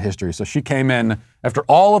time in history. So she came in after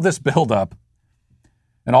all of this buildup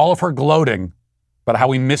and all of her gloating about how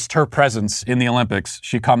we missed her presence in the Olympics.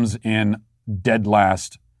 She comes in dead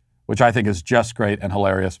last, which I think is just great and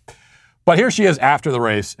hilarious. But here she is after the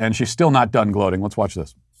race, and she's still not done gloating. Let's watch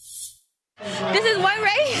this. This is one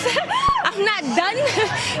race. I'm not done.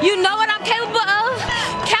 You know what I'm capable of.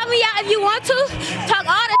 Count me out if you want to. Talk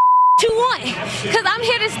all the you want, because I'm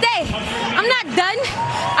here to stay. I'm not done.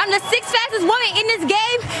 I'm the 6th fastest woman in this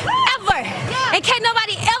game ever. And can't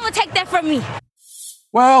nobody ever take that from me.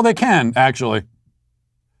 Well, they can, actually.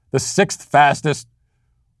 The 6th fastest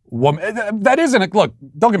woman. That isn't, look,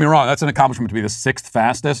 don't get me wrong, that's an accomplishment to be the 6th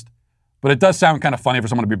fastest, but it does sound kind of funny for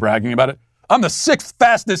someone to be bragging about it. I'm the 6th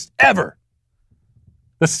fastest ever.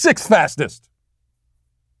 The 6th fastest.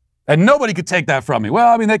 And nobody could take that from me.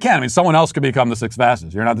 Well, I mean, they can. I mean, someone else could become the 6th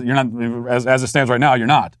fastest. You're not, as it stands right now, you're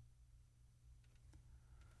not.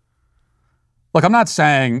 Look, I'm not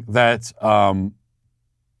saying that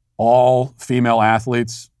all female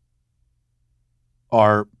athletes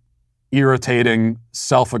are irritating,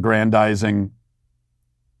 self-aggrandizing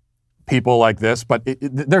people like this, but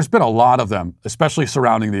there's been a lot of them, especially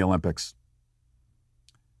surrounding the Olympics.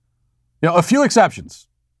 You know, a few exceptions.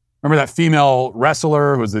 Remember that female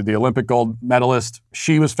wrestler who was the Olympic gold medalist?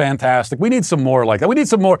 She was fantastic. We need some more like that. We need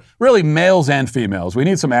some more, really, males and females. We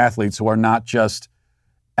need some athletes who are not just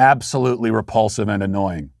absolutely repulsive and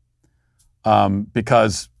annoying,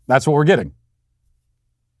 because that's what we're getting.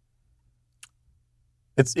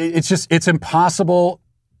 It's impossible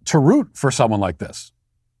to root for someone like this,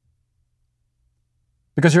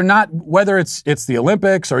 because you're not, whether it's the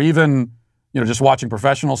Olympics or even, you know, just watching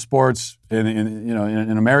professional sports in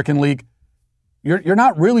American League, you're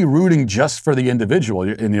not really rooting just for the individual.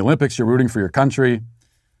 In the Olympics, you're rooting for your country.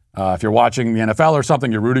 If you're watching the NFL or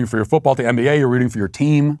something, you're rooting for your football. The NBA, you're rooting for your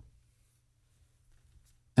team.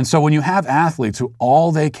 And so when you have athletes who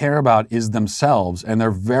all they care about is themselves, and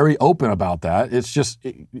they're very open about that, it's just,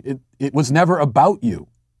 it was never about you.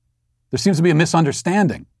 There seems to be a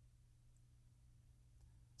misunderstanding.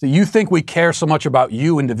 So you think we care so much about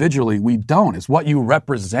you individually. We don't. It's what you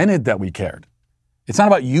represented that we cared. It's not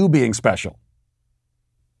about you being special.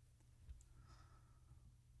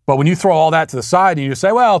 But when you throw all that to the side and you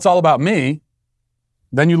say, well, it's all about me,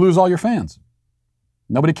 then you lose all your fans.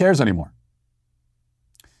 Nobody cares anymore.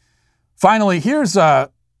 Finally, here's the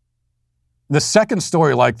second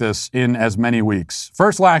story like this in as many weeks.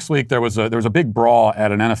 First, last week, there was a big brawl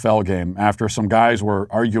at an NFL game after some guys were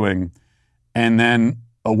arguing, and then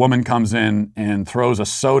a woman comes in and throws a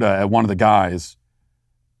soda at one of the guys.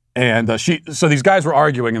 And so these guys were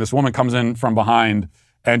arguing, and this woman comes in from behind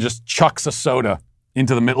and just chucks a soda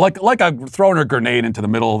into the middle, like throwing a grenade into the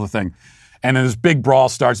middle of the thing. And then this big brawl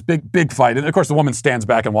starts, big fight. And of course, the woman stands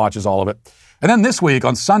back and watches all of it. And then this week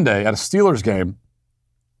on Sunday at a Steelers game,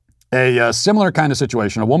 a similar kind of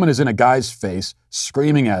situation. A woman is in a guy's face,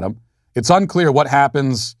 screaming at him. It's unclear what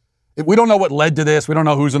happens. We don't know what led to this. We don't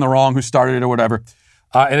know who's in the wrong, who started it or whatever.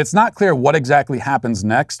 And it's not clear what exactly happens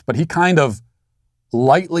next, but he kind of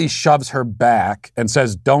lightly shoves her back and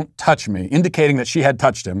says, "Don't touch me," indicating that she had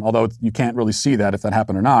touched him, although you can't really see that if that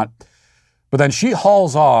happened or not. But then she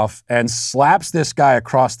hauls off and slaps this guy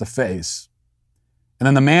across the face. And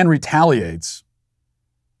then the man retaliates.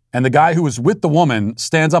 And the guy who was with the woman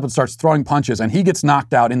stands up and starts throwing punches, and he gets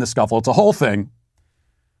knocked out in the scuffle. It's a whole thing.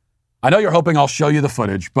 I know you're hoping I'll show you the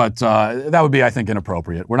footage, but that would be, I think,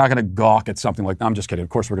 inappropriate. We're not going to gawk at something like that. I'm just kidding. Of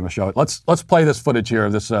course we're going to show it. Let's play this footage here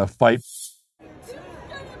of this fight.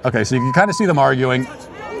 Okay, so you can kind of see them arguing.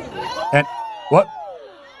 And what?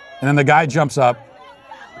 And then the guy jumps up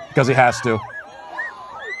because he has to.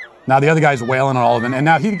 Now the other guy's wailing on all of them, and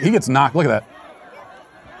now he gets knocked. Look at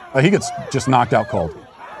that. He gets just knocked out cold.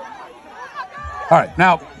 All right,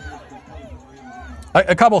 now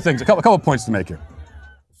a couple of things, a couple of points to make here.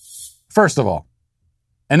 First of all,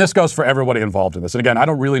 and this goes for everybody involved in this, and again, I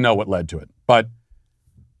don't really know what led to it, but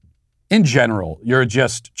in general, you're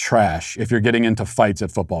just trash if you're getting into fights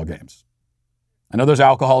at football games. I know there's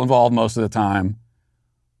alcohol involved most of the time,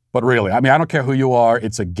 but really, I mean, I don't care who you are.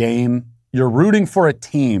 It's a game. You're rooting for a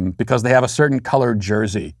team because they have a certain colored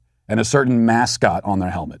jersey and a certain mascot on their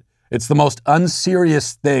helmet. It's the most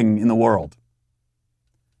unserious thing in the world.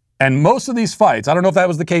 And most of these fights, I don't know if that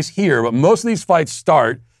was the case here, but most of these fights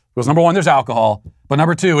start because, number one, there's alcohol, but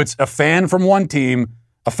number two, it's a fan from one team,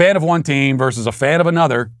 a fan of one team versus a fan of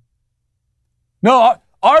another. No,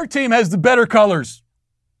 our team has the better colors.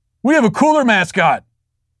 We have a cooler mascot.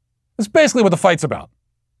 That's basically what the fight's about.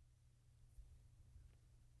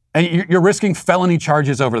 And you're risking felony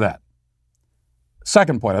charges over that.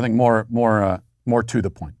 Second point, I think more to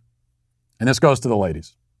the point. And this goes to the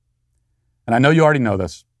ladies. And I know you already know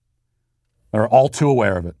this. They're all too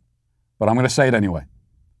aware of it. But I'm going to say it anyway.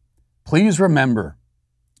 Please remember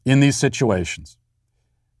in these situations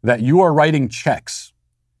that you are writing checks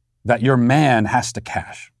that your man has to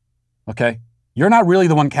cash. Okay? You're not really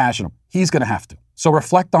the one cashing them. He's going to have to. So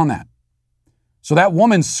reflect on that. So that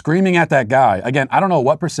woman screaming at that guy, again, I don't know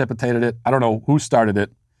what precipitated it. I don't know who started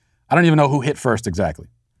it. I don't even know who hit first exactly.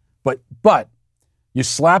 But you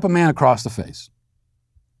slap a man across the face.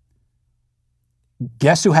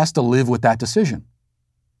 Guess who has to live with that decision?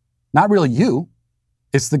 Not really you.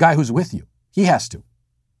 It's the guy who's with you. He has to.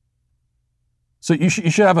 So you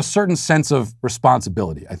should have a certain sense of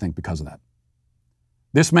responsibility, I think, because of that.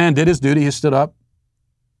 This man did his duty. He stood up.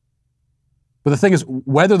 But the thing is,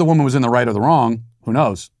 whether the woman was in the right or the wrong, who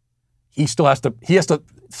knows? He has to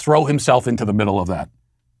throw himself into the middle of that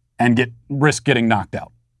and risk getting knocked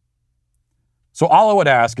out. So all I would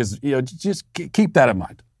ask is, just keep that in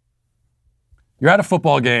mind. You're at a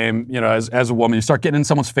football game, as a woman, you start getting in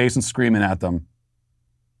someone's face and screaming at them.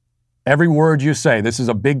 Every word you say, this is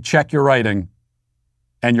a big check you're writing,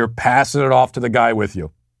 and you're passing it off to the guy with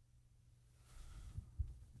you.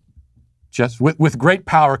 Just with great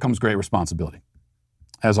power comes great responsibility,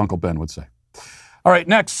 as Uncle Ben would say. All right,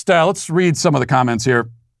 next, let's read some of the comments here.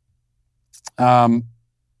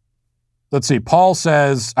 Let's see. Paul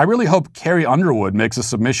says, I really hope Carrie Underwood makes a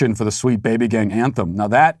submission for the Sweet Baby Gang anthem. Now,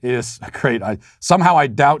 that is great. Somehow I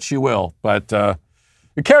doubt she will. But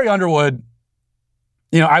Carrie Underwood,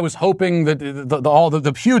 I was hoping that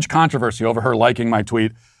the huge controversy over her liking my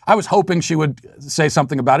tweet, I was hoping she would say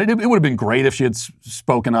something about it. It would have been great if she had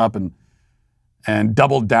spoken up and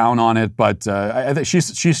doubled down on it. But I think she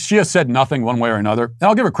has said nothing one way or another. And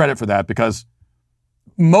I'll give her credit for that because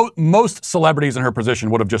most celebrities in her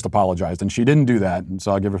position would have just apologized, and she didn't do that, and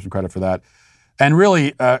so I'll give her some credit for that. And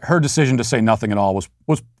really, her decision to say nothing at all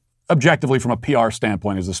was objectively, from a PR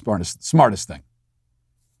standpoint, is the smartest thing.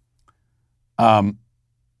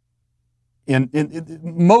 In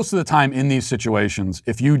most of the time in these situations,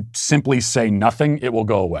 if you simply say nothing, it will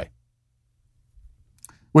go away,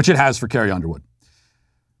 which it has for Carrie Underwood.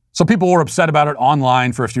 So people were upset about it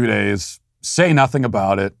online for a few days, say nothing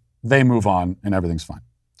about it, they move on, and everything's fine.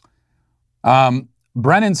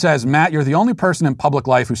 Brennan says, Matt, you're the only person in public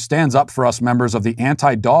life who stands up for us members of the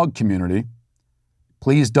anti-dog community.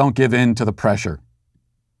 Please don't give in to the pressure.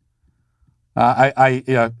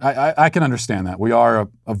 I can understand that. We are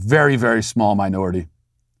a very, very small minority.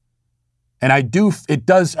 And I do get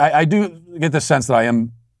the sense that I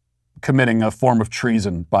am committing a form of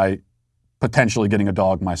treason by potentially getting a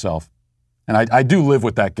dog myself. And I do live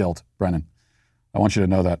with that guilt, Brennan. I want you to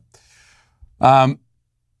know that.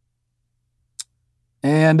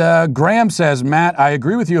 Graham says, Matt, I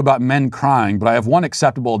agree with you about men crying, but I have one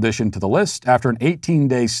acceptable addition to the list. After an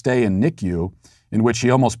 18-day stay in NICU, in which he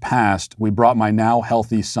almost passed, we brought my now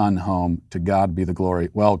healthy son home. To God be the glory.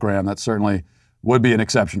 Well, Graham, that certainly would be an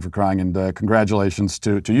exception for crying, and congratulations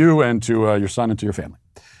to you and to your son and to your family.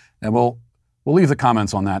 And we'll leave the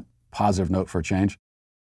comments on that positive note for a change.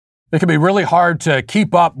 It can be really hard to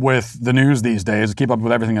keep up with the news these days, keep up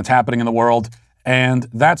with everything that's happening in the world. And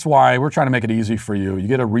that's why we're trying to make it easy for you. You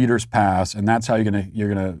get a reader's pass, and that's how you're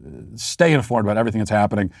gonna stay informed about everything that's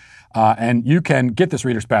happening. And you can get this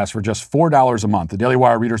reader's pass for just $4 a month. The Daily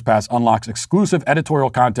Wire Reader's Pass unlocks exclusive editorial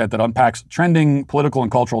content that unpacks trending political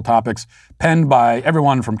and cultural topics penned by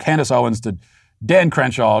everyone from Candace Owens to Dan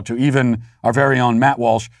Crenshaw to even our very own Matt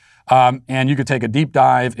Walsh. And you could take a deep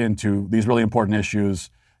dive into these really important issues,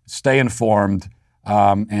 stay informed,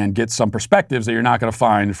 and get some perspectives that you're not going to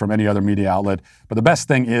find from any other media outlet. But the best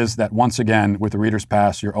thing is that, once again, with the Reader's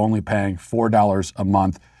Pass, you're only paying $4 a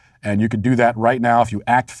month. And you could do that right now if you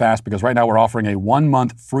act fast, because right now we're offering a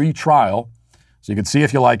 1-month free trial. So you can see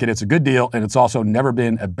if you like it. It's a good deal, and it's also never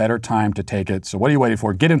been a better time to take it. So what are you waiting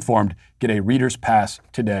for? Get informed. Get a Reader's Pass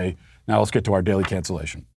today. Now let's get to our daily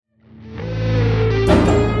cancellation.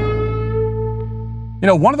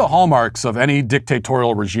 One of the hallmarks of any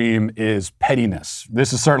dictatorial regime is pettiness.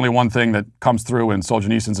 This is certainly one thing that comes through in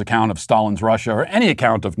Solzhenitsyn's account of Stalin's Russia, or any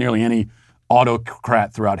account of nearly any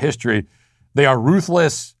autocrat throughout history. They are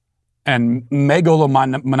ruthless and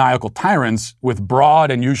megalomaniacal tyrants with broad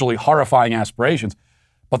and usually horrifying aspirations,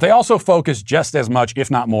 but they also focus just as much, if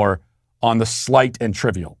not more, on the slight and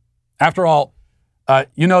trivial. After all,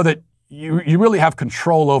 you know that you really have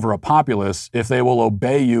control over a populace if they will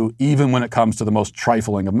obey you even when it comes to the most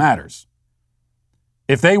trifling of matters.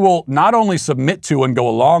 If they will not only submit to and go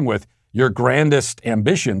along with your grandest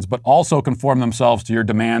ambitions, but also conform themselves to your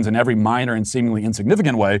demands in every minor and seemingly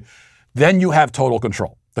insignificant way, then you have total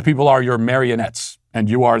control. The people are your marionettes, and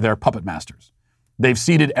you are their puppet masters. They've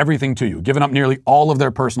ceded everything to you, given up nearly all of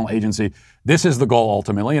their personal agency. This is the goal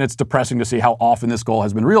ultimately, and it's depressing to see how often this goal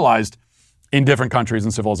has been realized in different countries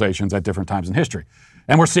and civilizations at different times in history.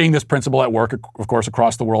 And we're seeing this principle at work, of course,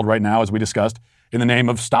 across the world right now, as we discussed, in the name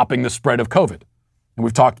of stopping the spread of COVID. And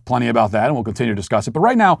we've talked plenty about that, and we'll continue to discuss it. But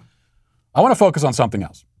right now, I want to focus on something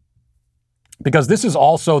else. because this is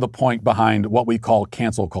also the point behind what we call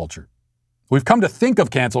cancel culture. We've come to think of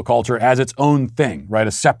cancel culture as its own thing, right?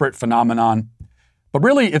 A separate phenomenon. But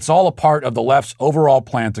really, it's all a part of the left's overall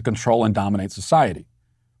plan to control and dominate society.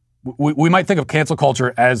 We might think of cancel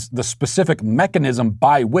culture as the specific mechanism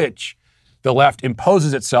by which the left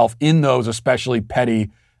imposes itself in those especially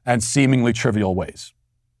petty and seemingly trivial ways.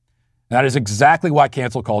 And that is exactly why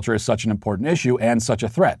cancel culture is such an important issue and such a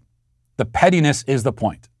threat. The pettiness is the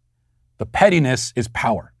point. The pettiness is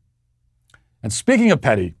power. And speaking of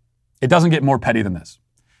petty, it doesn't get more petty than this.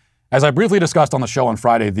 As I briefly discussed on the show on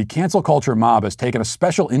Friday, the cancel culture mob has taken a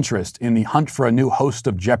special interest in the hunt for a new host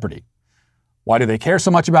of Jeopardy! Why do they care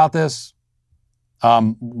so much about this?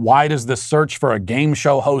 Why does the search for a game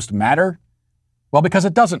show host matter? Well, because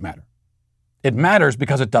it doesn't matter. It matters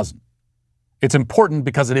because it doesn't. It's important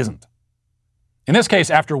because it isn't. In this case,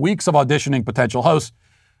 after weeks of auditioning potential hosts,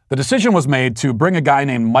 the decision was made to bring a guy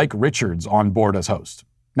named Mike Richards on board as host.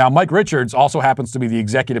 Now, Mike Richards also happens to be the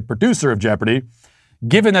executive producer of Jeopardy!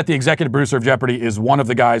 Given that the executive producer of Jeopardy! Is one of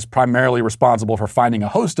the guys primarily responsible for finding a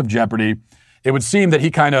host of Jeopardy!, it would seem that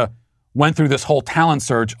he kind of went through this whole talent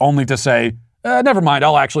search only to say, never mind,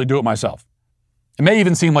 I'll actually do it myself. It may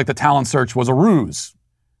even seem like the talent search was a ruse,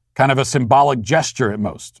 kind of a symbolic gesture at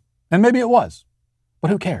most. And maybe it was.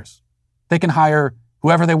 But who cares? They can hire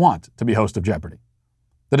whoever they want to be host of Jeopardy!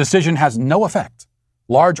 The decision has no effect,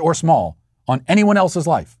 large or small, on anyone else's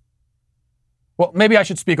life. Well, maybe I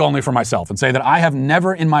should speak only for myself and say that I have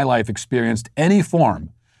never in my life experienced any form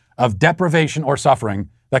of deprivation or suffering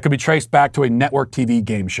that could be traced back to a network TV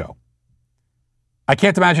game show. I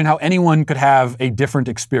can't imagine how anyone could have a different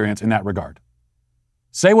experience in that regard.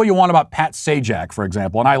 Say what you want about Pat Sajak, for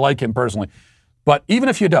example, and I like him personally, but even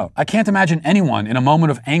if you don't, I can't imagine anyone in a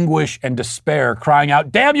moment of anguish and despair crying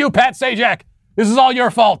out, "Damn you, Pat Sajak! This is all your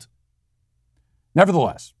fault!"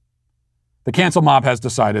 Nevertheless, the cancel mob has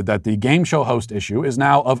decided that the game show host issue is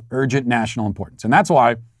now of urgent national importance. And that's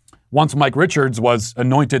why, once Mike Richards was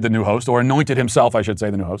anointed the new host, or anointed himself, I should say,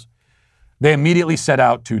 the new host, they immediately set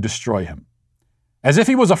out to destroy him. As if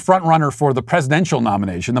he was a front-runner for the presidential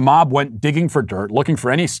nomination, the mob went digging for dirt, looking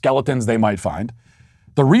for any skeletons they might find.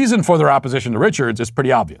 The reason for their opposition to Richards is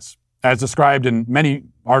pretty obvious. As described in many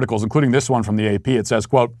articles, including this one from the AP, it says,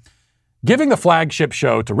 quote, "Giving the flagship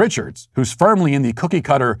show to Richards, who's firmly in the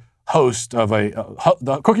cookie-cutter host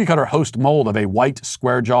mold of a white,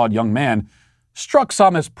 square-jawed young man, struck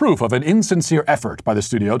some as proof of an insincere effort by the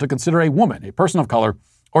studio to consider a woman, a person of color,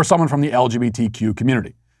 or someone from the LGBTQ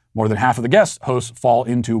community. More than half of the guest hosts fall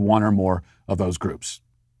into one or more of those groups."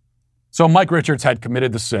 So Mike Richards had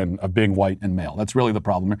committed the sin of being white and male. That's really the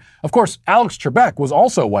problem here. Of course, Alex Trebek was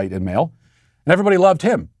also white and male, and everybody loved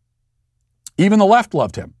him. Even the left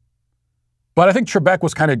loved him. But I think Trebek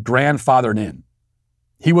was kind of grandfathered in.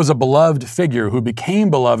 He was a beloved figure who became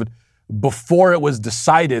beloved before it was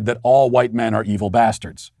decided that all white men are evil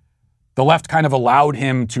bastards. The left kind of allowed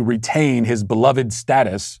him to retain his beloved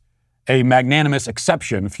status, a magnanimous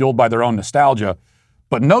exception fueled by their own nostalgia,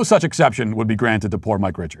 but no such exception would be granted to poor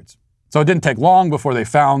Mike Richards. So it didn't take long before they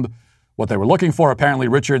found what they were looking for. Apparently,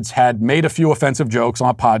 Richards had made a few offensive jokes on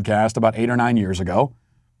a podcast about 8 or 9 years ago.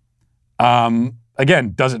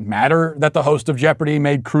 Again, does it matter that the host of Jeopardy!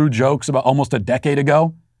 Made crude jokes about almost a decade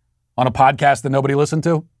ago on a podcast that nobody listened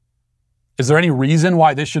to? Is there any reason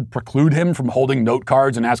why this should preclude him from holding note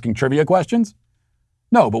cards and asking trivia questions?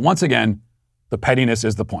 No, but once again, the pettiness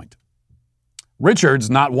is the point. Richards,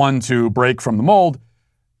 not one to break from the mold,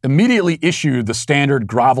 immediately issued the standard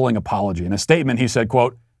groveling apology. In a statement, he said,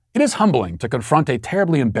 quote, "It is humbling to confront a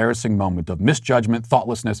terribly embarrassing moment of misjudgment,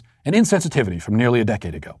 thoughtlessness, and insensitivity from nearly a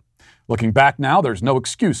decade ago. Looking back now, there's no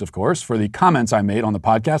excuse, of course, for the comments I made on the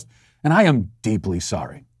podcast, and I am deeply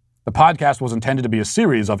sorry. The podcast was intended to be a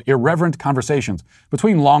series of irreverent conversations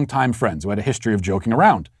between longtime friends who had a history of joking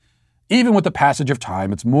around. Even with the passage of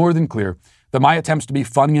time, it's more than clear that my attempts to be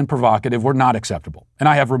funny and provocative were not acceptable, and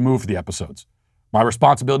I have removed the episodes. My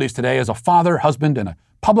responsibilities today as a father, husband, and a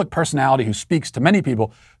public personality who speaks to many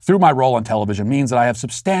people through my role on television means that I have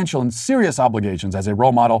substantial and serious obligations as a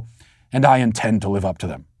role model, and I intend to live up to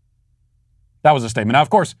them." That was a statement. Now, of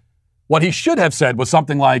course, what he should have said was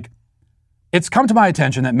something like, "It's come to my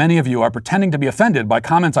attention that many of you are pretending to be offended by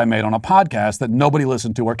comments I made on a podcast that nobody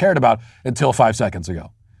listened to or cared about until 5 seconds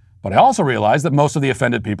ago. But I also realize that most of the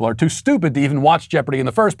offended people are too stupid to even watch Jeopardy! In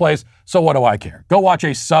the first place, so what do I care? Go watch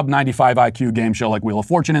a sub-95 IQ game show like Wheel of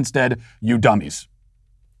Fortune instead, you dummies."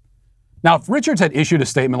 Now, if Richards had issued a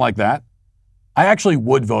statement like that, I actually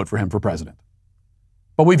would vote for him for president.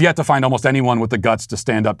 But we've yet to find almost anyone with the guts to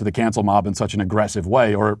stand up to the cancel mob in such an aggressive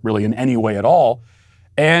way, or really in any way at all.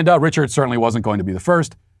 And Richards certainly wasn't going to be the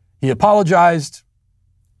first. He apologized.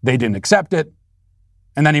 They didn't accept it.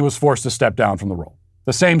 And then he was forced to step down from the role.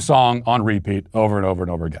 The same song on repeat over and over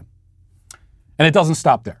and over again. And it doesn't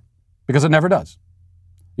stop there, because it never does.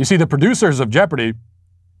 You see, the producers of Jeopardy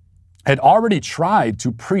had already tried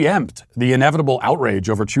to preempt the inevitable outrage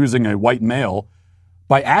over choosing a white male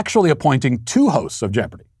by actually appointing 2 hosts of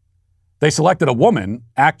Jeopardy. They selected a woman,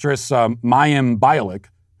 actress Mayim Bialik,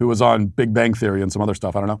 who was on Big Bang Theory and some other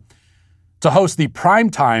stuff, I don't know, to host the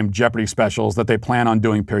primetime Jeopardy specials that they plan on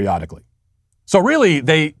doing periodically. So really,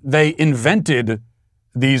 they invented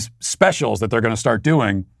these specials that they're going to start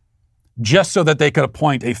doing just so that they could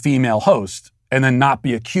appoint a female host and then not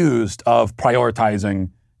be accused of prioritizing,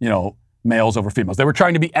 males over females. They were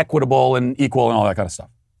trying to be equitable and equal and all that kind of stuff.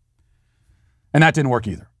 And that didn't work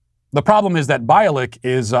either. The problem is that Bialik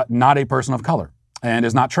is not a person of color and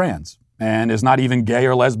is not trans and is not even gay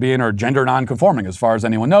or lesbian or gender nonconforming as far as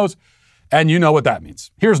anyone knows. And you know what that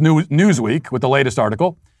means. Here's Newsweek with the latest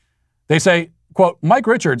article. They say, quote, Mike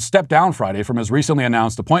Richards stepped down Friday from his recently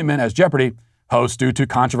announced appointment as Jeopardy host due to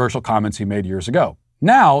controversial comments he made years ago.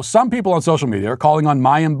 Now, some people on social media are calling on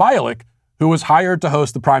Mayim Bialik, who was hired to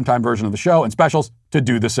host the primetime version of the show and specials, to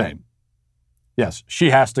do the same. Yes, she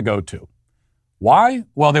has to go too. Why?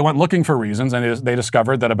 Well, they went looking for reasons, and they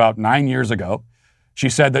discovered that about 9 years ago, she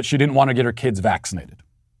said that she didn't want to get her kids vaccinated.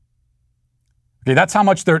 Okay, that's how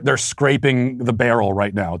much they're scraping the barrel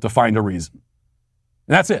right now to find a reason.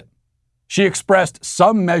 And that's it. She expressed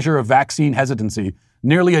some measure of vaccine hesitancy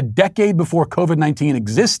nearly a decade before COVID-19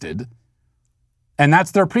 existed, and that's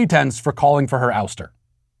their pretense for calling for her ouster.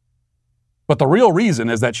 But the real reason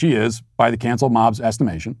is that she is, by the cancel mob's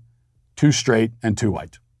estimation, too straight and too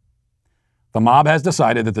white. The mob has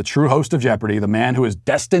decided that the true host of Jeopardy, the man who is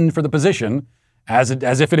destined for the position, as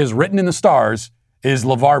if it is written in the stars, is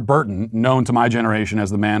LeVar Burton, known to my generation as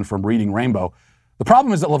the man from Reading Rainbow. The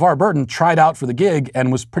problem is that LeVar Burton tried out for the gig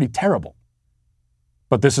and was pretty terrible.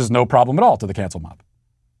 But this is no problem at all to the cancel mob.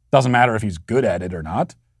 Doesn't matter if he's good at it or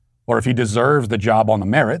not, or if he deserves the job on the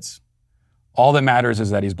merits. All that matters is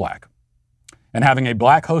that he's black. And having a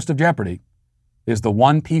black host of Jeopardy is the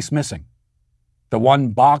one piece missing, the one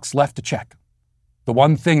box left to check, the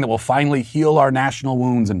one thing that will finally heal our national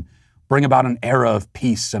wounds and bring about an era of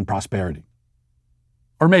peace and prosperity.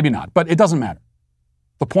 Or maybe not, but it doesn't matter.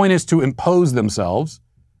 The point is to impose themselves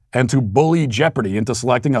and to bully Jeopardy into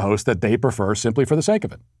selecting a host that they prefer simply for the sake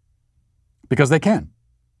of it. Because they can.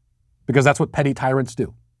 Because that's what petty tyrants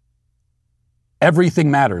do.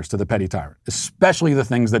 Everything matters to the petty tyrant, especially the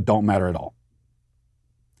things that don't matter at all.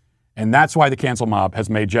 And that's why the cancel mob has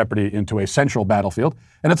made Jeopardy into a central battlefield.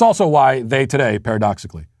 And it's also why they today,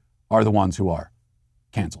 paradoxically, are the ones who are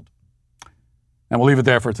canceled. And we'll leave it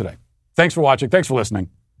there for today. Thanks for watching. Thanks for listening.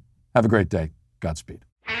 Have a great day. Godspeed.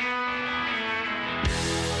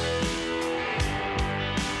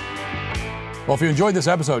 Well, if you enjoyed this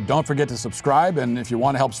episode, don't forget to subscribe. And if you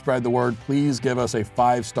want to help spread the word, please give us a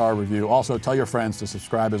 5-star review. Also, tell your friends to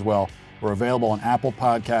subscribe as well. We're available on Apple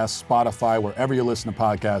Podcasts, Spotify, wherever you listen to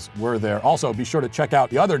podcasts, we're there. Also, be sure to check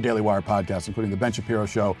out the other Daily Wire podcasts, including The Ben Shapiro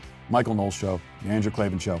Show, Michael Knowles Show, The Andrew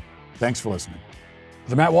Klavan Show. Thanks for listening.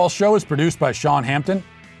 The Matt Walsh Show is produced by Sean Hampton,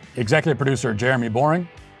 executive producer Jeremy Boring.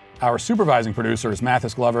 Our supervising producer is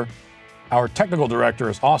Mathis Glover. Our technical director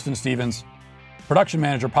is Austin Stevens. Production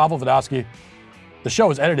manager Pavel Vodosky. The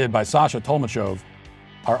show is edited by Sasha Tolmachov.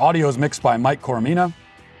 Our audio is mixed by Mike Coromina.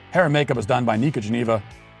 Hair and makeup is done by Nika Geneva.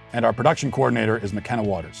 And our production coordinator is McKenna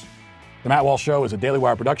Waters. The Matt Walsh Show is a Daily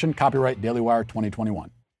Wire production, copyright Daily Wire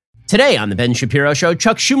 2021. Today on The Ben Shapiro Show,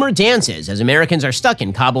 Chuck Schumer dances as Americans are stuck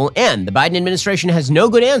in Kabul and the Biden administration has no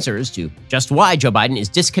good answers to just why Joe Biden is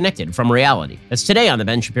disconnected from reality. That's today on The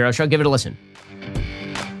Ben Shapiro Show. Give it a listen.